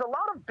 So there's a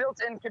lot of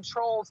built-in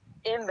controls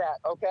in that,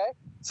 okay?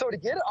 So to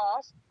get it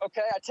off,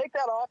 okay, I take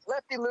that off,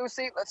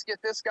 lefty-loosey. Let's get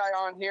this guy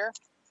on here,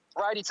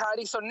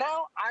 righty-tighty. So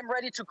now I'm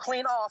ready to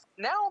clean off.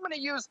 Now I'm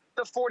gonna use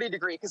the 40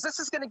 degree because this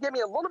is gonna give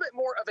me a little bit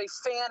more of a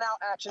fan-out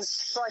action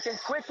so I can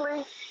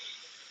quickly,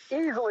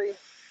 easily,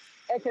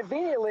 and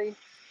conveniently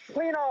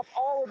clean off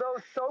all of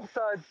those soap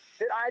suds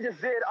that I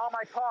just did on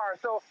my car.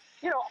 So,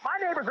 you know, my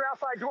neighbors are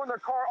outside doing their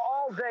car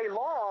all day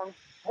long.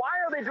 Why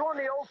are they doing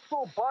the old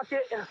school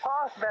bucket and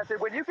toss method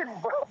when you can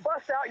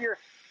bust out your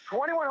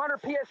 2100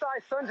 PSI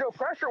Sunjo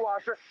pressure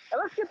washer? And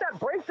let's get that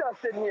brake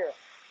dust in here.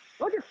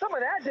 Look at some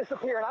of that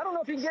disappearing. I don't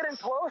know if you can get in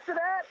close to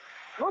that.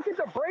 Look at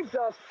the brake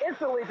dust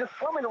instantly just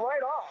coming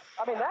right off.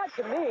 I mean, that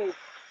to me,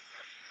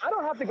 I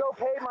don't have to go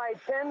pay my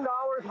 $10,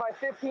 my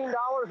 $15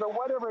 or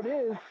whatever it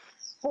is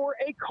for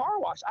a car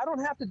wash. I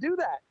don't have to do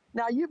that.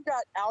 Now, you've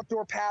got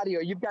outdoor patio,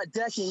 you've got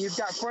decking, you've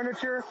got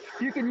furniture.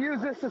 You can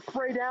use this to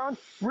spray down.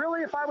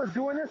 Really, if I was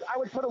doing this, I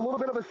would put a little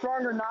bit of a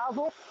stronger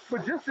nozzle.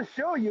 But just to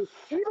show you,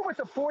 even with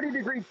the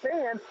 40-degree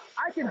fan,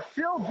 I can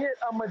still get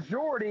a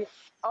majority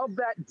of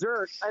that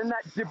dirt and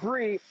that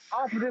debris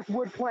off of this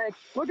wood plank.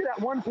 Look at that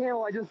one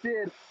panel I just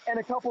did in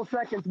a couple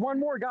seconds. One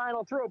more guy, and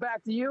I'll throw it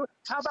back to you.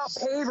 How about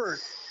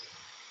pavers?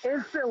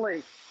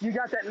 Instantly, you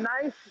got that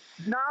nice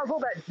nozzle,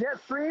 that jet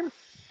stream.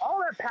 All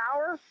that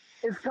power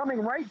is coming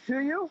right to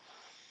you.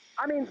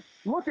 I mean,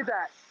 look at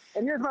that.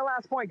 And here's my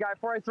last point, guy,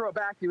 before I throw it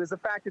back to you, is the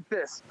fact that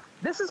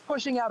this is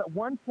pushing out at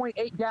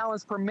 1.8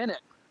 gallons per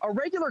minute. A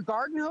regular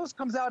garden hose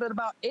comes out at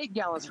about 8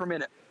 gallons per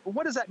minute. But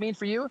what does that mean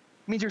for you? It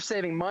means you're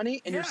saving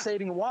money and you're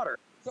saving water.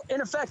 So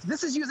in effect,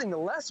 this is using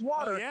less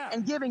water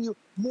and giving you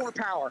more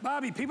power.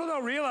 Bobby, people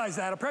don't realize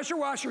that. A pressure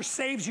washer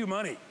saves you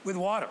money with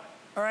water.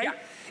 All right?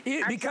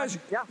 Yeah. Because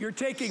you're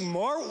taking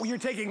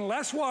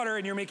less water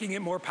and you're making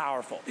it more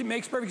powerful. It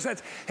makes perfect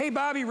sense. Hey,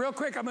 Bobby, real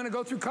quick, I'm gonna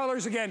go through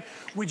colors again.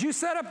 Would you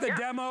set up the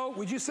demo?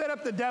 Would you set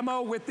up the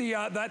demo with the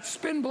that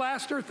spin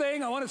blaster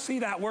thing? I wanna see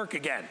that work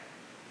again.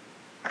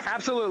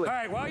 Absolutely. All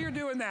right, while you're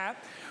doing that,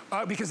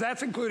 because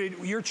that's included,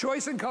 your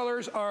choice in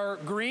colors are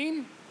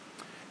green,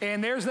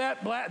 and there's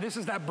that black, this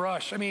is that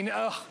brush. I mean,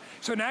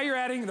 so now you're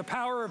adding the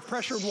power of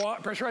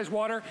pressurized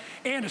water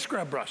and a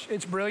scrub brush.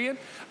 It's brilliant.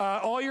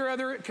 All your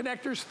other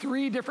connectors,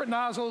 3 different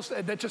nozzles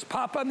that just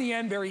pop on the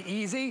end, very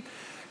easy.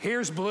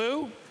 Here's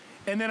blue.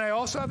 And then I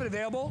also have it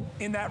available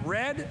in that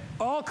red.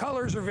 All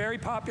colors are very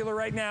popular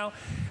right now.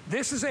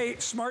 This is a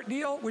smart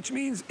deal, which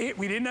means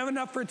we didn't have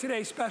enough for a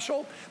Today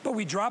Special, but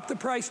we dropped the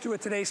price to a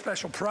Today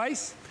Special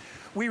price.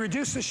 We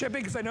reduced the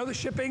shipping because I know the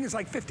shipping is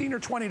like $15 or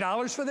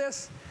 $20 for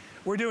this.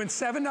 We're doing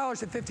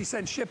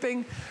 $7.50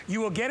 shipping. You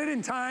will get it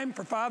in time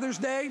for Father's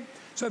Day.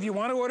 So if you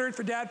want to order it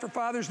for Dad for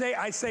Father's Day,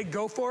 I say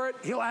go for it.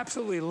 He'll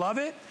absolutely love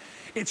it.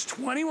 It's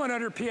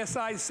 2100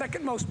 PSI,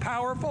 second most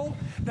powerful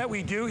that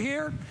we do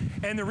here.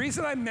 And the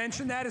reason I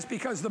mention that is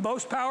because the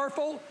most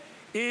powerful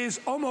is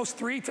almost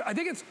 3 I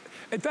think it's,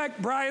 in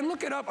fact, Brian,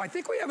 look it up. I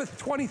think we have a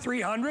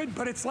 2300,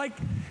 but it's like,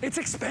 it's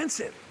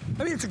expensive.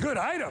 I mean, it's a good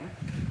item,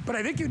 but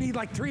I think you need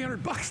like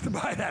 $300 to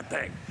buy that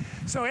thing.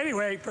 So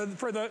anyway,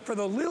 for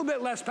the little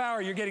bit less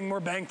power, you're getting more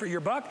bang for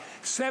your buck.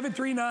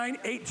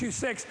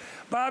 739-826.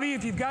 Bobby,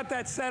 if you've got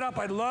that set up,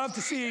 I'd love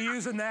to see you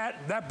using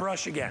that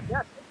brush again.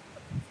 Yes.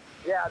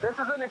 Yeah, this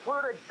is an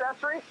included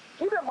accessory.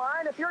 Keep in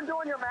mind, if you're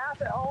doing your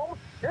math at home,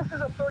 this is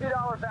a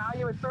 $30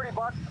 value. It's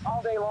 $30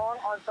 all day long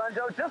on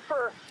Sunjo, just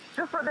for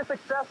this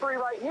accessory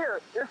right here.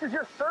 This is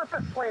your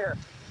surface cleaner.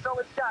 So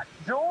it's got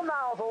dual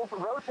nozzles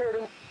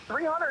rotating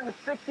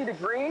 360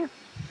 degrees,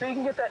 so you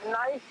can get that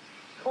nice,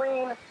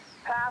 clean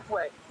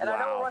pathway. And I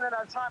know we're running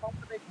out of time. I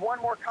want to make one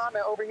more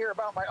comment over here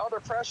about my other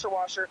pressure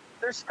washer.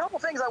 There's a couple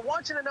things I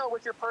want you to know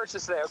with your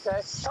purchase today,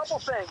 okay? Couple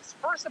things.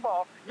 First of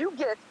all, you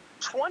get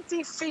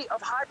 20 feet of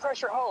high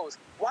pressure hose.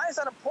 Why is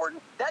that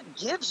important? That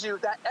gives you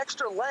that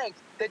extra length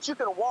that you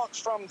can walk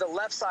from the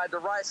left side to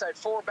right side,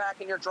 forward,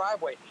 back in your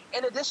driveway.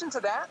 In addition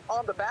to that,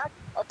 on the back,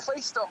 a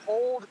place to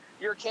hold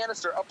your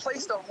canister, a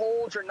place to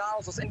hold your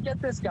nozzles. And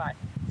get this, guy,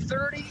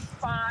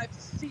 35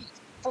 feet.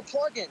 For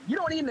plug-in. You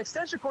don't need an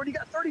extension cord, you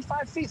got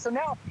 35 feet. So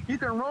now you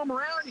can roam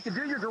around, you can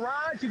do your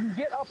garage, you can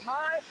get up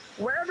high,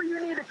 wherever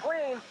you need to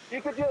clean,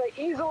 you can do it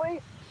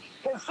easily,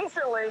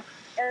 consistently,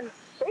 and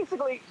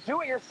basically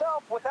do it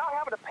yourself without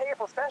having to pay a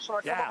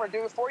professional to come over and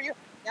do it for you.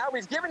 Now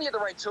we've given you the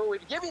right tool.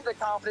 We've given you the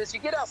confidence. You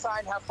get outside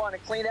and have fun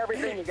and clean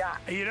everything you got.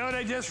 You know what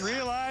I just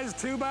realized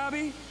too,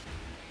 Bobby?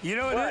 You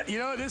know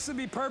what this would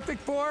be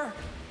perfect for?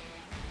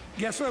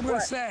 Guess what I'm going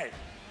to say?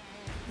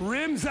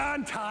 Rims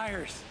on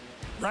tires.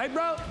 Right,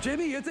 bro?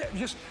 Jimmy,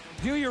 just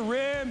do your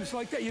rims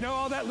like that. You know,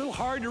 all that little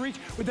hard to reach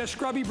with the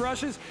scrubby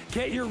brushes.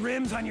 Get your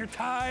rims on your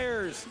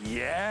tires.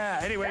 Yeah.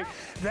 Anyway,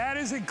 that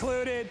is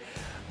included.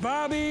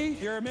 Bobby,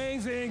 you're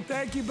amazing.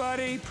 Thank you,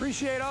 buddy.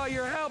 Appreciate all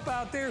your help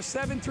out there.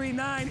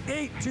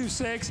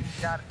 739-826.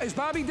 Got it. Is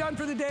Bobby done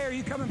for the day, or are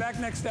you coming back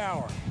next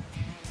hour?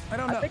 I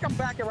don't know. I think I'm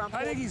back around 4,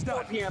 I think he's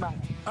done. 4 p.m. All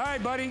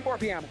right, buddy. 4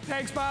 p.m.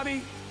 Thanks,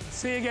 Bobby.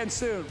 See you again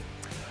soon.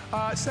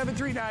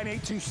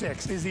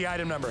 739-826 is the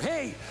item number.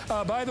 Hey,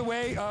 by the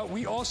way,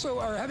 we also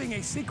are having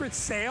a secret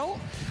sale.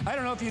 I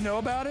don't know if you know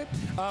about it.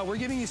 We're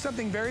giving you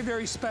something very,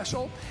 very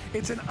special.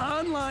 It's an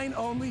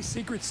online-only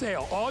secret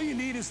sale. All you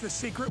need is the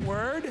secret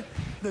word.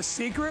 The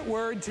secret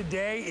word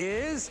today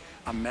is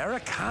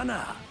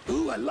Americana.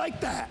 Ooh, I like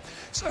that.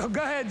 So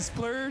go ahead and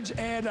splurge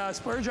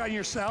on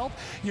yourself.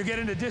 You get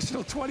an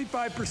additional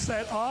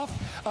 25% off.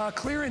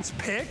 Clearance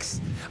picks,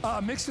 a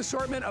mixed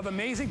assortment of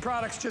amazing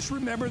products. Just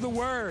remember the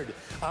word.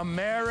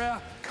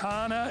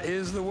 Americana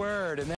is the word. And